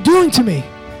emotion. What are you doing to me?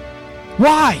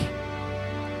 Why?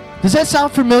 Does that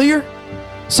sound familiar?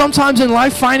 Sometimes in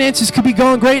life, finances could be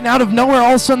going great, and out of nowhere,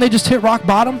 all of a sudden, they just hit rock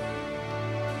bottom.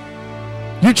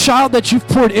 Your child that you've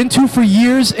poured into for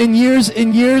years and years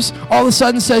and years, all of a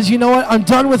sudden says, you know what, I'm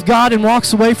done with God, and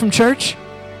walks away from church.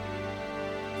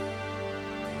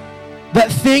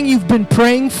 That thing you've been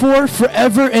praying for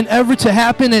forever and ever to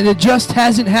happen, and it just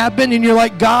hasn't happened, and you're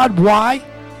like, God, why?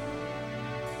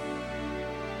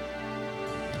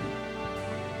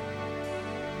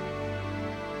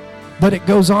 But it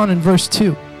goes on in verse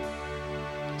 2.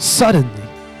 Suddenly,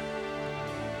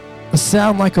 a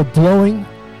sound like a blowing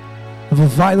of a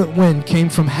violent wind came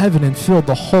from heaven and filled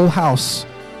the whole house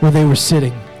where they were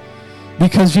sitting.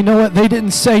 Because you know what? They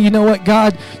didn't say, you know what,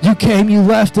 God, you came, you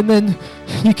left, and then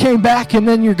you came back, and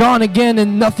then you're gone again,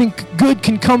 and nothing good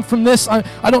can come from this.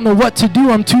 I don't know what to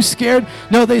do. I'm too scared.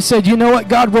 No, they said, you know what,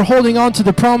 God, we're holding on to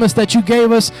the promise that you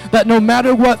gave us, that no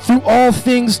matter what, through all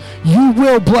things, you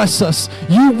will bless us.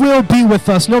 You will be with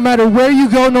us. No matter where you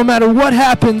go, no matter what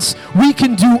happens, we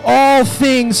can do all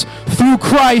things through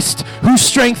Christ who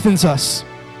strengthens us.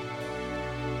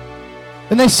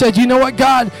 And they said, you know what,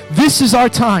 God, this is our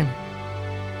time.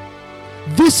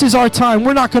 This is our time.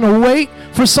 We're not going to wait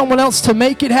for someone else to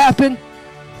make it happen.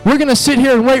 We're going to sit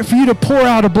here and wait for you to pour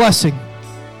out a blessing.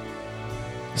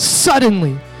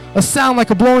 Suddenly, a sound like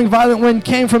a blowing violent wind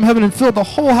came from heaven and filled the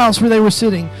whole house where they were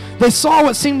sitting. They saw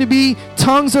what seemed to be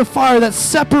tongues of fire that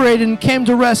separated and came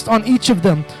to rest on each of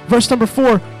them. Verse number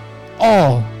 4,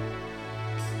 all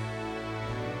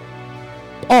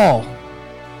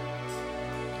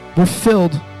were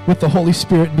filled with the Holy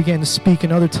Spirit and began to speak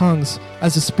in other tongues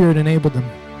as the Spirit enabled them.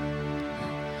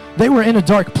 They were in a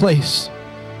dark place.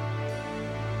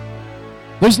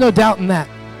 There's no doubt in that.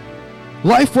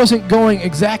 Life wasn't going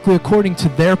exactly according to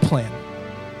their plan,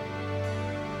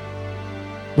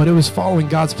 but it was following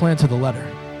God's plan to the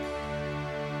letter.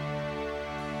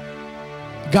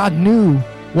 God knew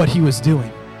what he was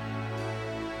doing.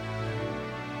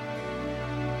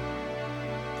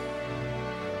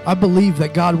 I believe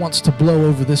that God wants to blow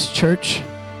over this church,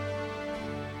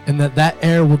 and that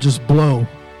air will just blow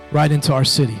right into our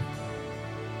city.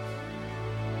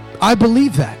 I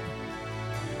believe that.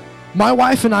 My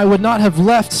wife and I would not have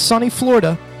left sunny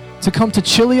Florida to come to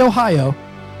chilly Ohio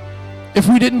if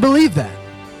we didn't believe that.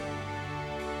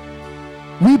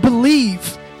 We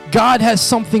believe God has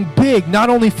something big,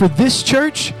 not only for this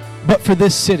church, but for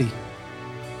this city.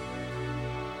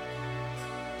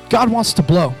 God wants to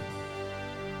blow.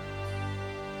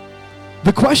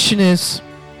 The question is,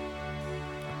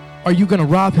 are you going to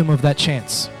rob him of that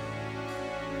chance?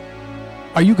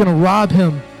 Are you going to rob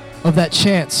him of that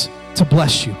chance to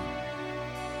bless you?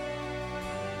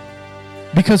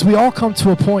 Because we all come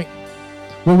to a point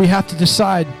where we have to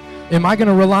decide, am I going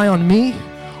to rely on me,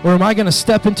 or am I going to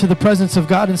step into the presence of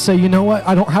God and say, you know what,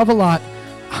 I don't have a lot.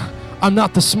 I'm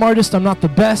not the smartest, I'm not the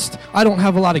best, I don't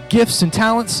have a lot of gifts and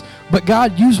talents, but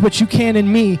God, use what you can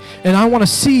in me, and I want to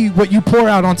see what you pour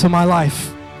out onto my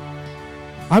life.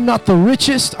 I'm not the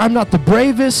richest. I'm not the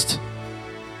bravest.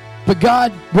 But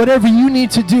God, whatever you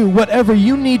need to do, whatever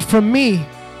you need from me,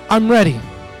 I'm ready.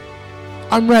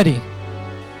 I'm ready.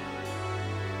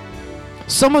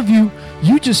 Some of you,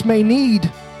 you just may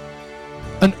need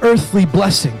an earthly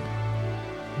blessing.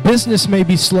 Business may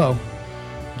be slow.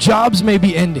 Jobs may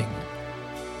be ending.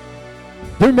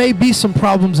 There may be some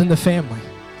problems in the family.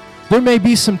 There may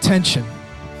be some tension.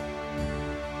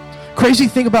 Crazy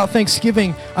thing about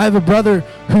Thanksgiving, I have a brother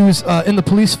who's in the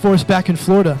police force back in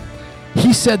Florida.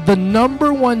 He said the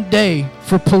number one day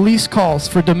for police calls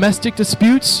for domestic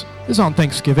disputes is on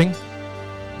Thanksgiving.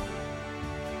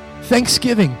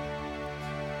 Thanksgiving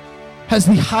has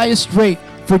the highest rate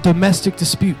for domestic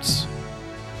disputes.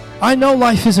 I know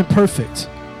life isn't perfect.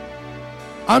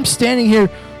 I'm standing here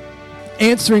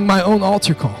answering my own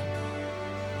altar call.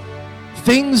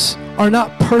 Things are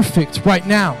not perfect right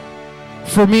now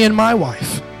for me and my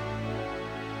wife.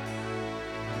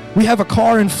 We have a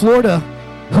car in Florida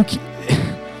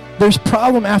there's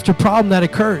problem after problem that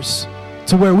occurs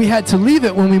to where we had to leave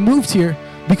it when we moved here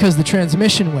because the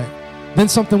transmission went. Then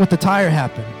something with the tire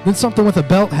happened. Then something with a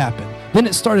belt happened. Then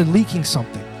it started leaking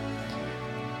something.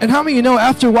 And how many of you know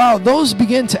after a while those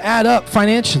begin to add up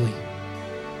financially?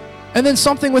 And then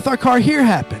something with our car here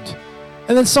happened.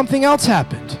 And then something else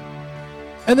happened.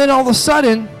 And then all of a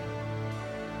sudden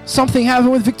something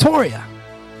happened with Victoria.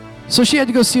 So she had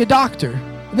to go see a doctor.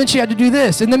 And then she had to do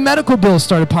this. And then medical bills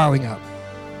started piling up.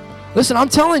 Listen, I'm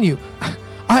telling you,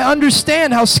 I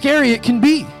understand how scary it can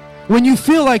be when you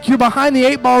feel like you're behind the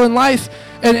 8 ball in life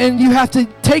and you have to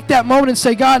take that moment and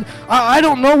say, God, I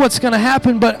don't know what's going to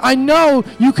happen, but I know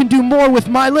you can do more with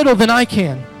my little than I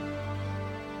can.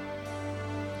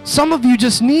 Some of you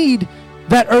just need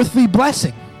that earthly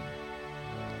blessing.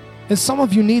 And some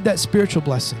of you need that spiritual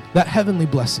blessing, that heavenly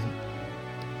blessing.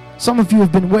 Some of you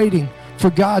have been waiting for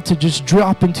God to just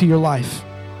drop into your life.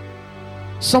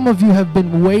 Some of you have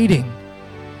been waiting.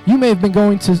 You may have been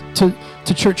going to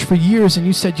church for years and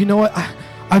you said, you know what,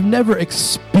 I've never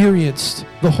experienced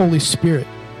the Holy Spirit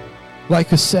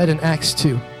like is said in Acts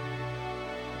 2.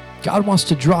 God wants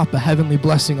to drop a heavenly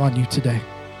blessing on you today.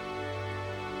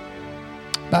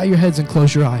 Bow your heads and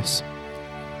close your eyes.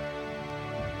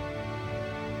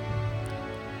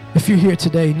 If you're here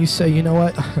today and you say, you know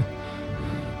what,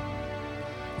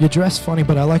 you dress funny,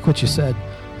 but I like what you said.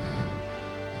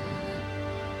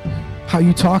 How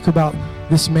you talk about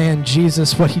this man,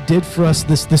 Jesus, what he did for us,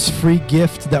 this free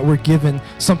gift that we're given,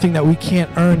 something that we can't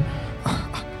earn.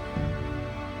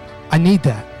 I need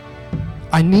that.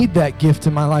 I need that gift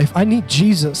in my life. I need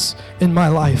Jesus in my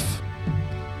life.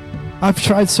 I've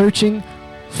tried searching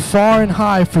far and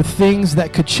high for things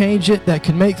that could change it, that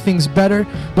could make things better,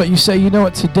 but you say, you know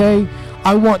what, today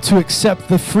I want to accept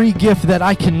the free gift that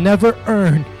I can never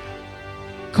earn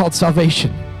called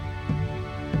salvation.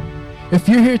 If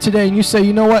you're here today and you say,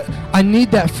 you know what, I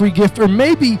need that free gift, or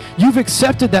maybe you've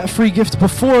accepted that free gift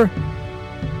before,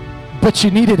 but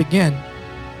you need it again,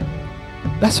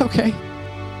 that's okay.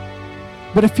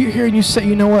 But if you're here and you say,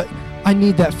 you know what, I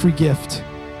need that free gift.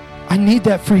 I need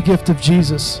that free gift of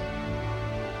Jesus.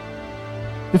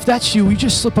 If that's you, will you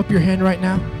just slip up your hand right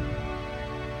now?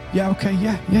 Yeah, okay,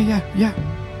 yeah.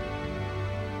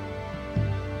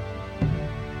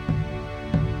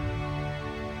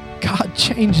 God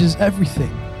changes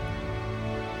everything.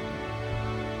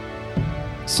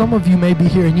 Some of you may be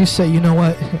here and you say, you know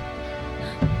what?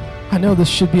 I know this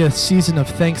should be a season of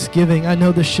Thanksgiving. I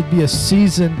know this should be a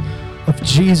season of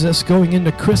Jesus going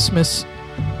into Christmas.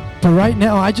 But right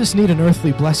now, I just need an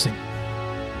earthly blessing.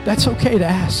 That's okay to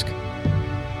ask.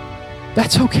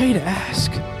 That's okay to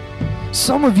ask.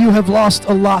 Some of you have lost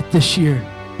a lot this year.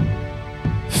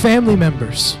 Family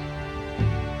members,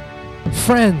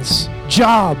 friends,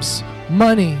 jobs,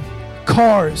 money,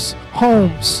 cars,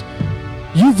 homes.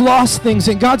 You've lost things,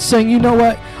 and God's saying, you know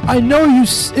what? I know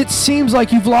it seems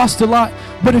like you've lost a lot,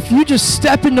 but if you just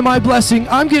step into my blessing,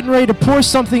 I'm getting ready to pour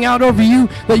something out over you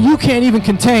that you can't even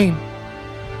contain.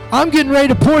 I'm getting ready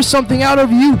to pour something out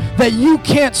over you that you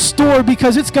can't store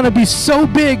because it's going to be so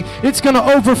big, it's going to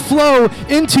overflow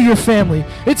into your family.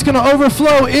 It's going to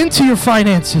overflow into your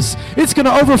finances. It's going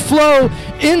to overflow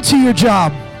into your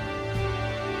job.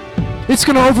 It's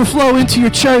going to overflow into your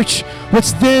church,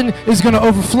 which then is going to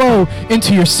overflow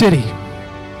into your city.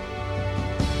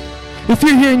 If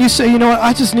you're here and you say, you know what,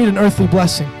 I just need an earthly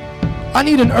blessing. I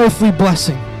need an earthly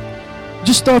blessing.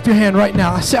 Just throw up your hand right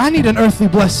now. I say, I need an earthly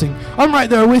blessing. I'm right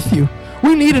there with you.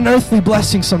 We need an earthly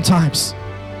blessing sometimes.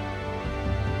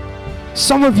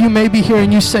 Some of you may be here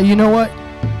and you say, you know what?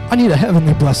 I need a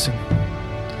heavenly blessing.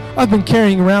 I've been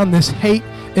carrying around this hate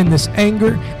and this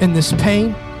anger and this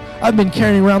pain. I've been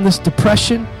carrying around this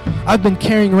depression. I've been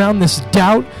carrying around this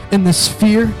doubt and this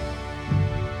fear.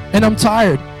 And I'm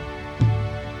tired.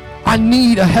 I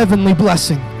need a heavenly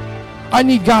blessing. I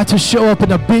need God to show up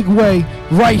in a big way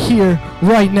right here,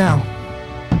 right now.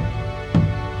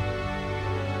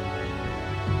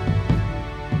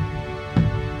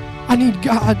 I need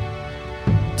God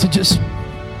to just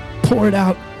pour it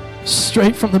out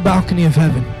straight from the balcony of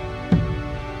heaven.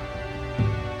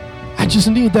 I just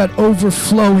need that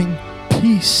overflowing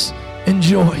peace and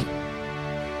joy.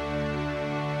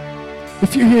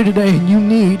 If you're here today and you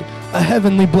need a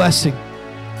heavenly blessing,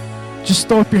 just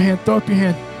throw up your hand, throw up your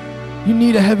hand. You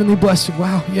need a heavenly blessing.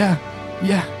 Wow, yeah.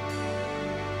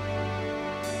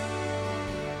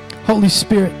 Holy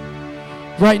Spirit,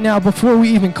 right now, before we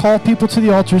even call people to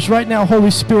the altars, right now,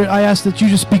 Holy Spirit, I ask that you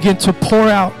just begin to pour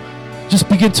out. Just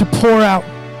begin to pour out.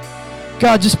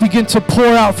 God, just begin to pour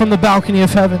out from the balcony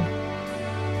of heaven.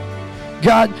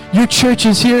 God, your church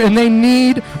is here and they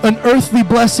need an earthly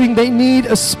blessing. They need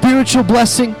a spiritual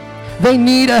blessing. They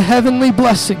need a heavenly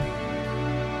blessing.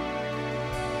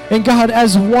 And God,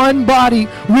 as one body,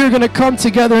 we're going to come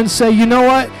together and say, you know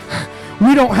what?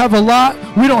 We don't have a lot.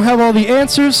 We don't have all the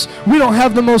answers. We don't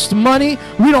have the most money.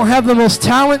 We don't have the most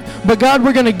talent. But God,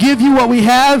 we're going to give you what we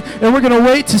have, and we're going to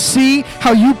wait to see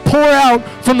how you pour out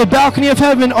from the balcony of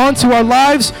heaven onto our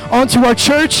lives, onto our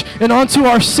church, and onto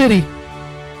our city.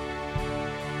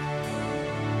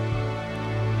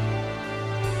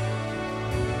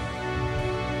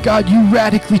 God, you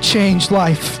radically changed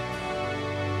life.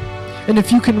 And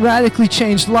if you can radically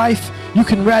change life, you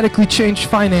can radically change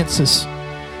finances.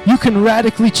 You can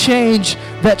radically change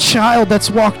that child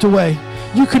that's walked away.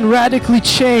 You can radically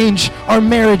change our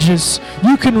marriages.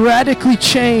 You can radically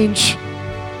change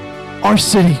our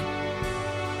city.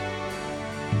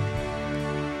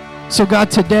 So God,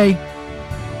 today,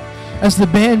 as the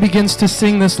band begins to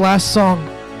sing this last song,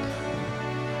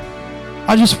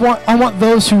 I want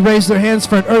those who raise their hands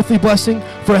for an earthly blessing,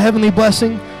 for a heavenly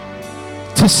blessing,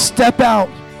 to step out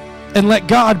and let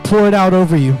God pour it out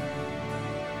over you.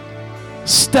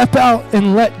 Step out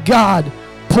and let God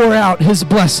pour out his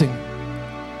blessing.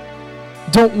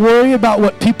 Don't worry about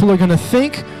what people are going to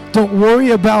think. Don't worry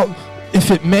about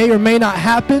if it may or may not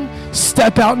happen.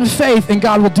 Step out in faith and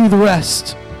God will do the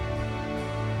rest.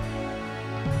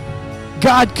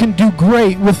 God can do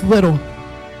great with little.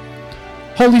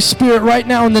 Holy Spirit, right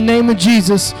now in the name of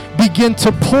Jesus, begin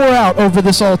to pour out over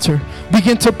this altar.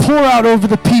 Begin to pour out over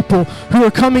the people who are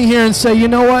coming here and say, you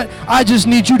know what? I just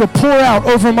need you to pour out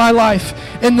over my life.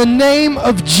 In the name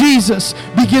of Jesus,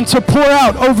 begin to pour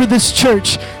out over this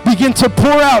church. Begin to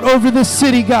pour out over this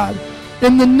city, God.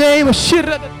 In the name of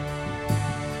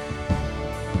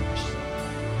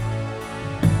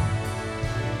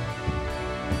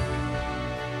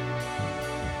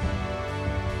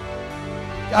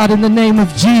God, in the name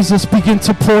of Jesus, begin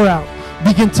to pour out.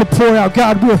 Begin to pour out.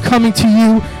 God, we are coming to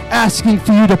you, asking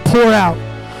for you to pour out.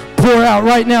 Pour out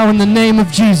right now in the name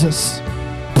of Jesus.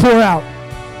 Pour out.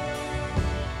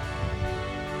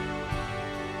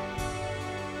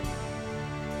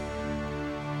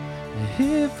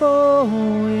 If all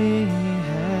we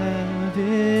have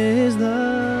is love,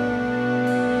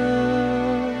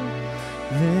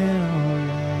 then all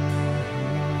I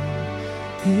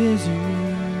have is you.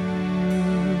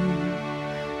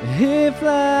 If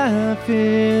life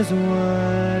is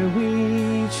what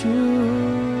we choose,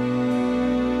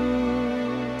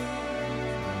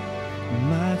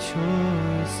 my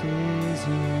choice is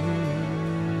you.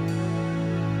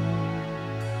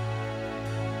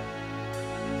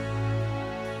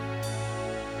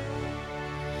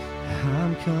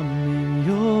 I'm coming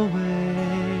your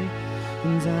way,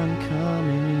 and I'm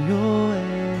coming your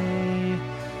way.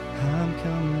 I'm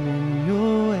coming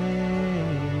your way.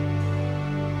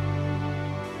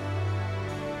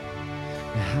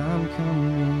 I'm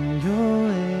coming your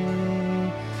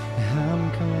way. I'm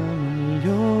coming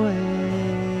your way.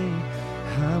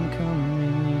 I'm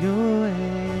coming your way.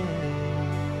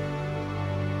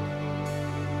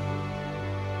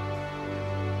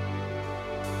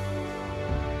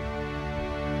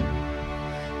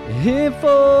 If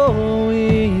all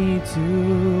we do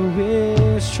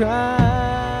is try,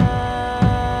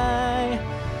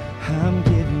 I'm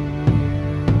giving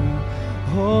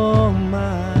you all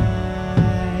mine.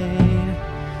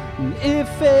 And if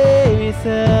faith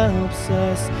helps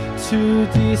us to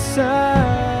decide,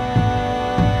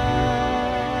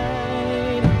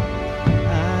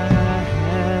 I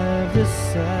have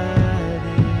decided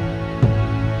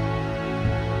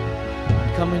I'm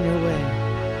coming your way.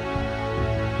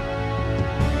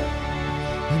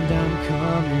 And I'm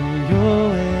coming your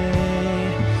way,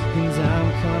 and I'm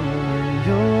coming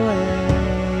your way.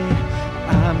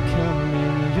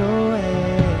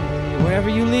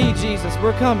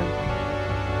 coming.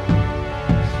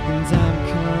 And I'm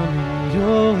coming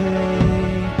your way.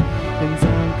 And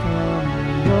I'm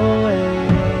coming your way.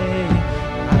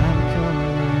 I'm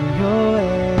coming your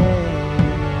way.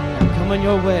 I'm coming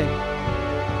your way.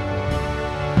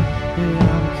 And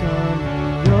I'm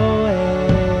coming your way.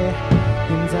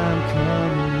 And I'm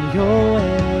coming your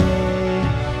way.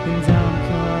 And I'm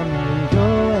coming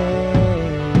your way.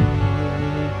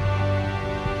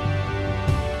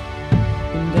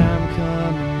 And I'm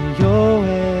coming your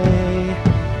way.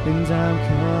 And I'm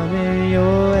coming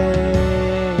your way.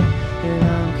 And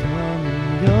I'm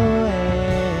coming your way.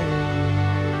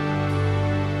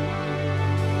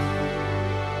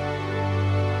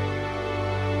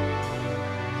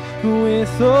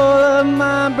 With all of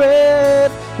my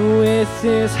breath, with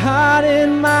this heart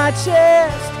in my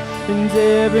chest, and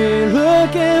every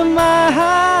look in my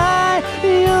eye,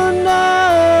 you know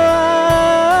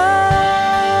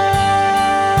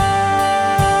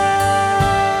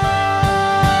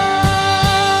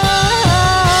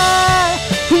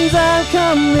and I'm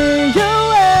coming your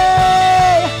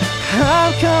way.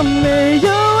 I'm coming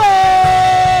your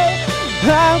way.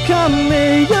 I'm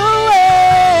coming your way.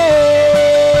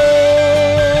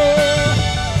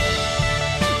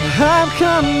 I'm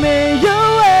coming your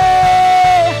way.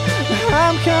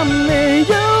 I'm coming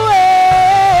your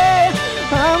way.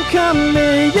 I'm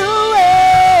coming your way.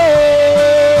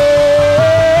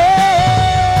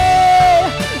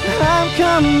 I'm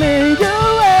coming your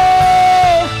way.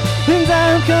 And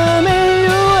I'm coming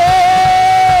your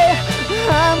way.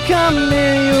 I'm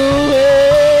coming your way.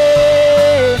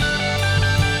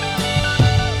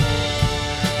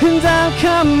 And I'm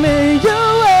coming your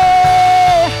way.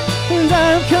 And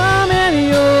I'm coming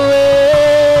your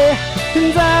way.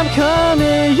 And I'm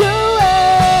coming your way.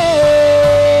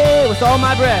 With all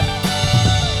my breath.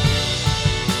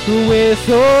 With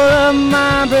all of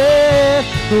my breath.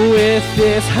 With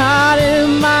this heart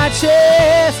in my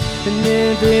chest. And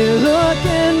every look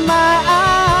in my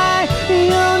eye. You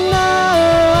know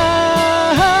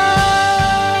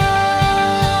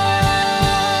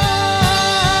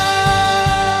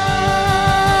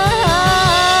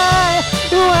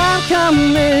I'm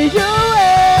coming your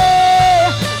way.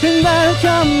 And I'm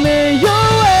coming your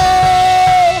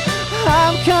way.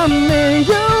 I'm coming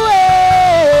your way.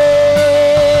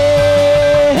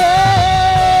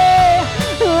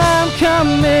 I'm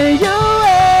coming your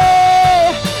way.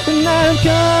 And I'm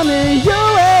coming your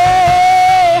way.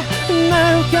 And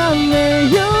I'm coming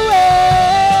your way.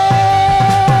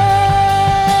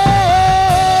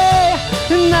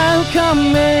 And I'm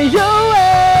coming your way.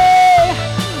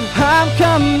 I'm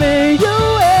coming your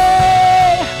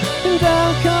way. And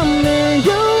I'm coming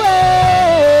your way.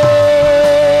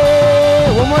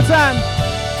 One more time.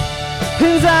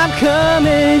 And I'm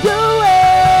coming your way.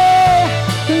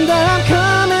 And I'm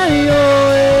coming your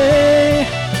way.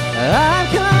 I'm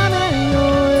coming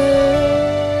your way.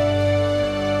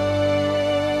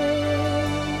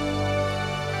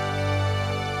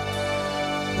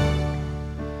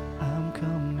 I'm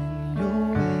coming your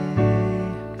way.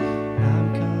 I'm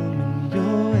coming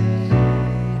your way.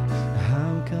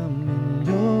 I'm coming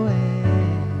your way.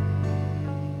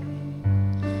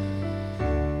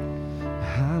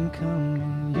 I'm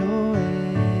coming your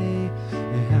way.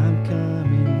 I'm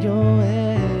coming your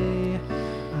way.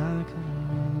 I'm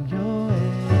coming your way.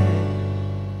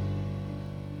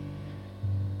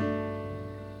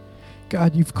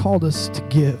 God, you've called us to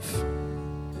give.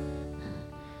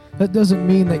 That doesn't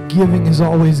mean that giving is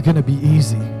always going to be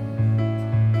easy.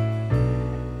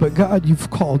 But God, you've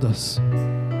called us.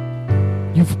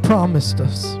 You've promised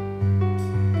us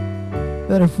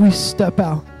that if we step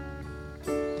out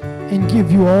and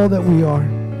give you all that we are,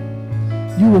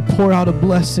 you will pour out a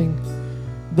blessing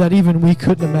that even we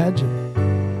couldn't imagine.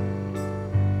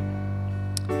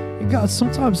 And God,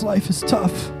 sometimes life is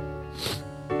tough.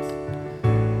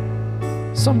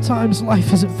 Sometimes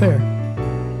life isn't fair.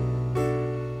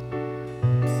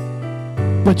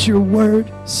 But your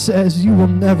word says you will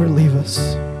never leave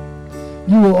us.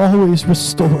 You will always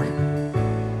restore.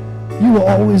 You will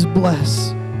always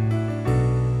bless.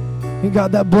 And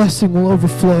God, that blessing will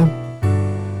overflow.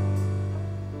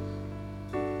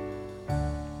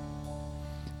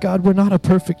 God, we're not a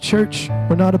perfect church.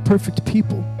 We're not a perfect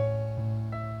people.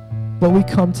 But we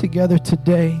come together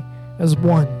today as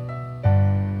one.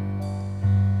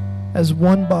 As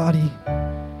one body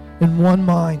and one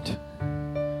mind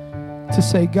to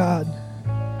say, God,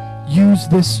 use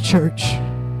this church.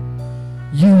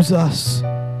 Use us.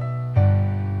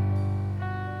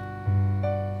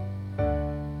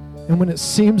 And when it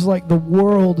seems like the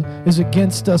world is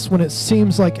against us, when it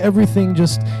seems like everything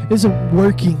just isn't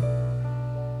working,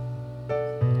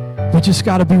 We just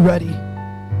got to be ready.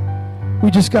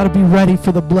 We just got to be ready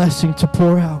for the blessing to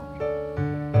pour out.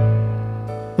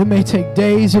 It may take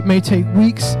days, it may take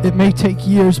weeks, it may take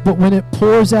years, but when it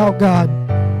pours out, God,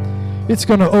 it's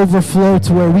going to overflow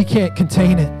to where we can't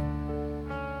contain it.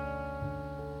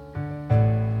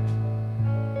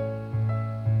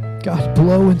 God,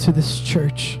 blow into this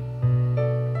church.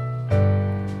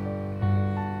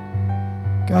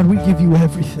 God, we give you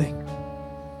everything.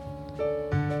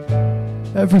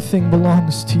 Everything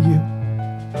belongs to you.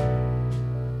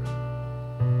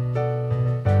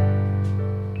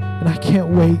 And I can't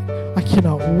wait. I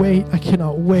cannot wait. I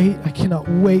cannot wait. I cannot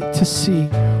wait to see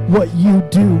what you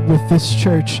do with this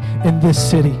church in this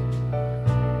city.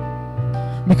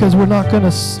 Because we're not going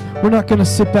to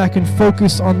sit back and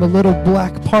focus on the little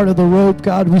black part of the road.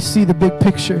 God, we see the big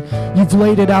picture. You've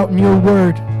laid it out in your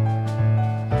word.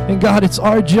 And God, it's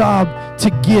our job to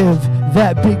give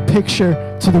that big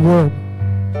picture to the world.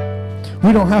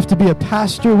 We don't have to be a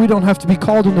pastor. We don't have to be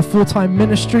called into full-time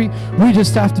ministry. We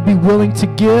just have to be willing to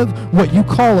give what you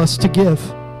call us to give.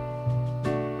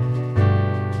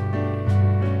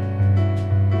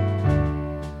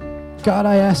 God,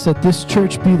 I ask that this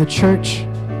church be the church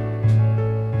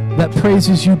that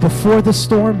praises you before the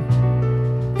storm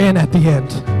and at the end.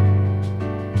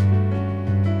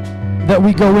 That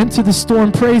we go into the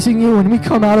storm praising you and we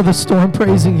come out of the storm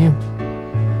praising you.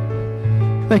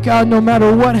 That God, no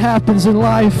matter what happens in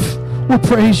life, we'll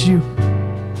praise you.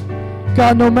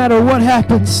 God, no matter what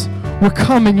happens, we're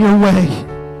coming your way.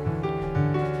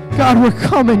 God, we're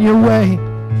coming your way.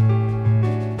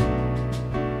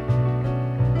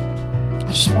 I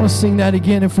just want to sing that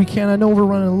again if we can. I know we're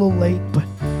running a little late, but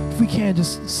if we can,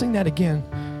 just sing that again.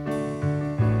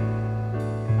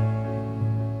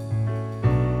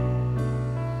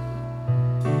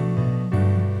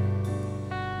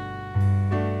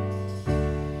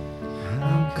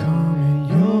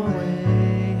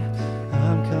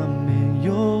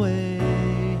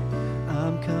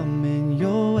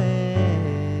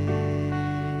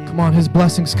 His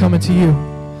blessings coming to you.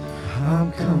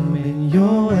 I'm coming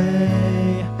your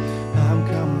way. I'm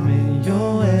coming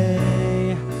your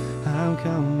way. I'm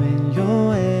coming your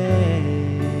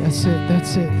way. That's it.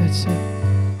 That's it. That's it.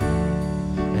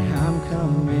 I'm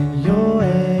coming your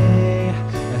way.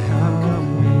 I'm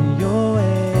coming your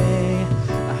way.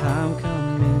 I'm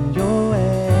coming your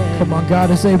way. Come on,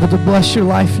 God is able to bless your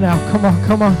life now. Come on,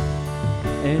 come on.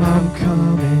 And I'm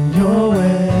coming your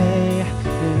way.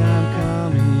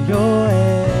 Your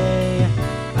way,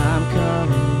 I'm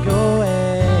coming your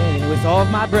way with all of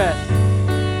my breath,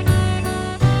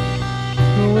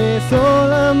 with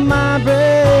all of my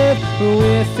breath,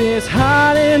 with this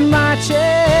heart in my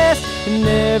chest, and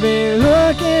every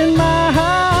look in my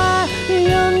heart,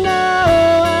 you know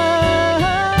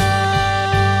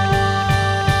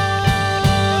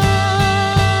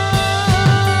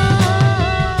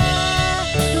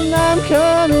and I'm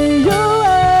coming your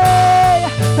way,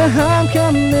 I'm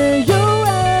coming your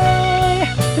way,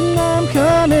 and I'm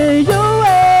coming your way,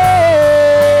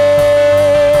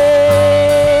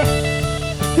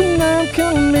 and I'm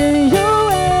coming your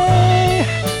way,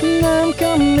 and I'm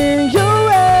coming your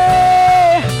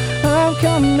way, I'm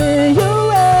coming your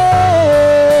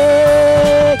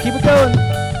way. Keep it going.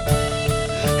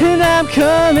 And I'm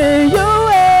coming your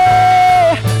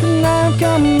way, and I'm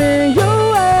coming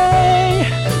your way,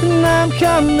 and I'm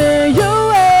coming your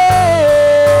way.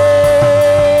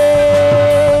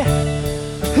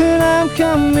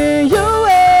 Coming your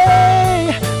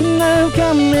way, and I'm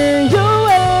coming your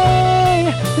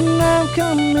way, and I'm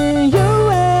coming your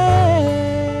way.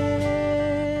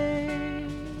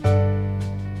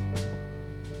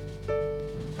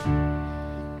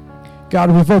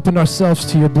 God, we've opened ourselves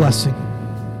to your blessing,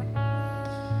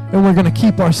 and we're going to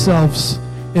keep ourselves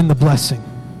in the blessing.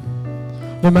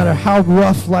 No matter how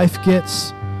rough life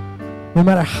gets, no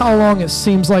matter how long it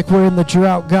seems like we're in the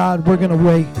drought, God, we're going to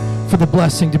wait for the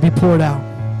blessing to be poured out.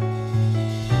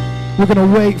 We're going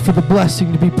to wait for the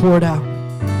blessing to be poured out.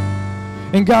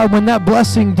 And God, when that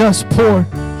blessing does pour,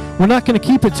 we're not going to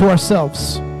keep it to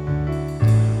ourselves.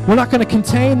 We're not going to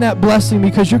contain that blessing,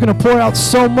 because you're going to pour out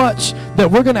so much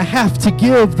that we're going to have to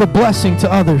give the blessing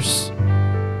to others.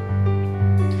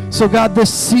 So God,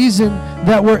 this season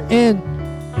that we're in,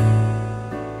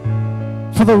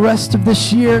 for the rest of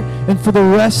this year and for the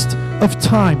rest of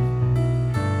time,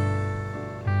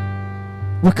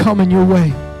 we're coming your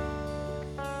way.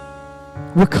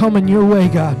 We're coming your way,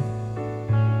 God.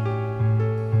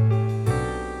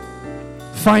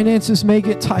 Finances may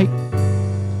get tight.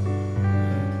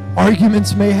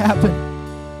 Arguments may happen.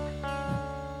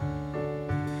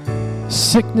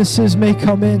 Sicknesses may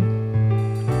come in.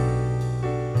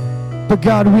 But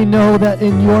God, we know that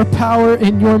in your power,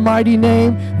 in your mighty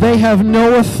name, they have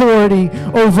no authority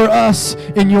over us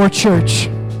in your church.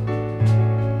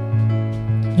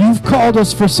 You've called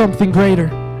us for something greater.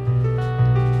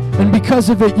 And because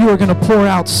of it, you are going to pour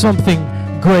out something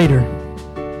greater.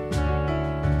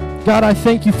 God, I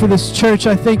thank you for this church.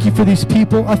 I thank you for these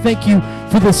people. I thank you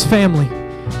for this family.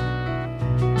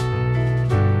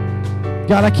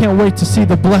 God, I can't wait to see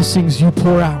the blessings you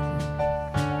pour out.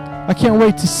 I can't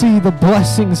wait to see the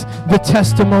blessings, the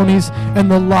testimonies, and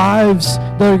the lives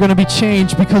that are going to be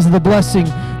changed because of the blessing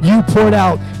you poured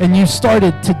out and you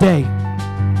started today.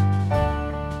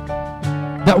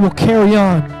 That will carry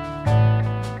on.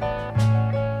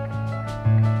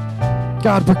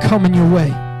 God, we're coming your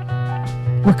way.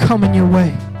 We're coming your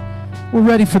way. We're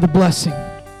ready for the blessing.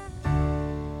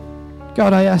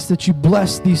 God, I ask that you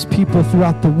bless these people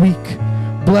throughout the week.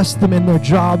 Bless them in their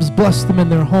jobs. Bless them in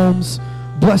their homes.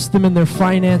 Bless them in their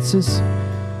finances.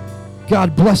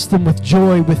 God, bless them with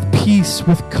joy, with peace,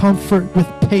 with comfort, with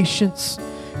patience.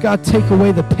 God, take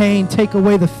away the pain, take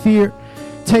away the fear,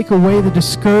 take away the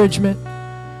discouragement,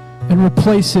 and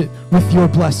replace it with your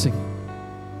blessing.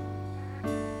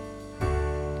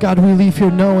 God, we leave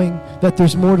here knowing that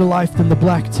there's more to life than the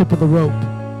black tip of the rope,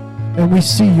 and we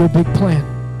see your big plan.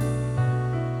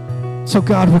 So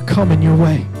God, we're coming your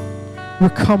way. We're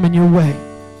coming your way.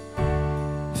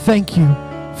 Thank you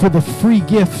for the free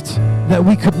gift that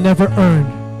we could never earn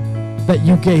that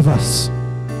you gave us.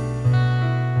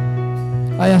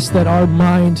 I ask that our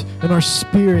mind and our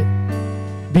spirit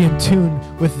be in tune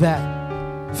with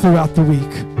that throughout the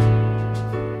week.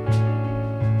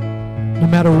 No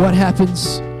matter what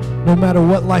happens, no matter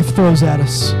what life throws at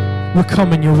us, we're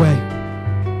coming your way.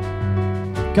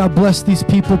 God, bless these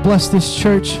people, bless this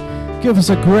church. Give us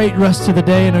a great rest of the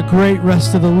day and a great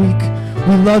rest of the week.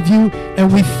 We love you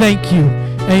and we thank you.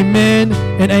 Amen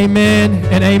and amen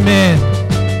and amen.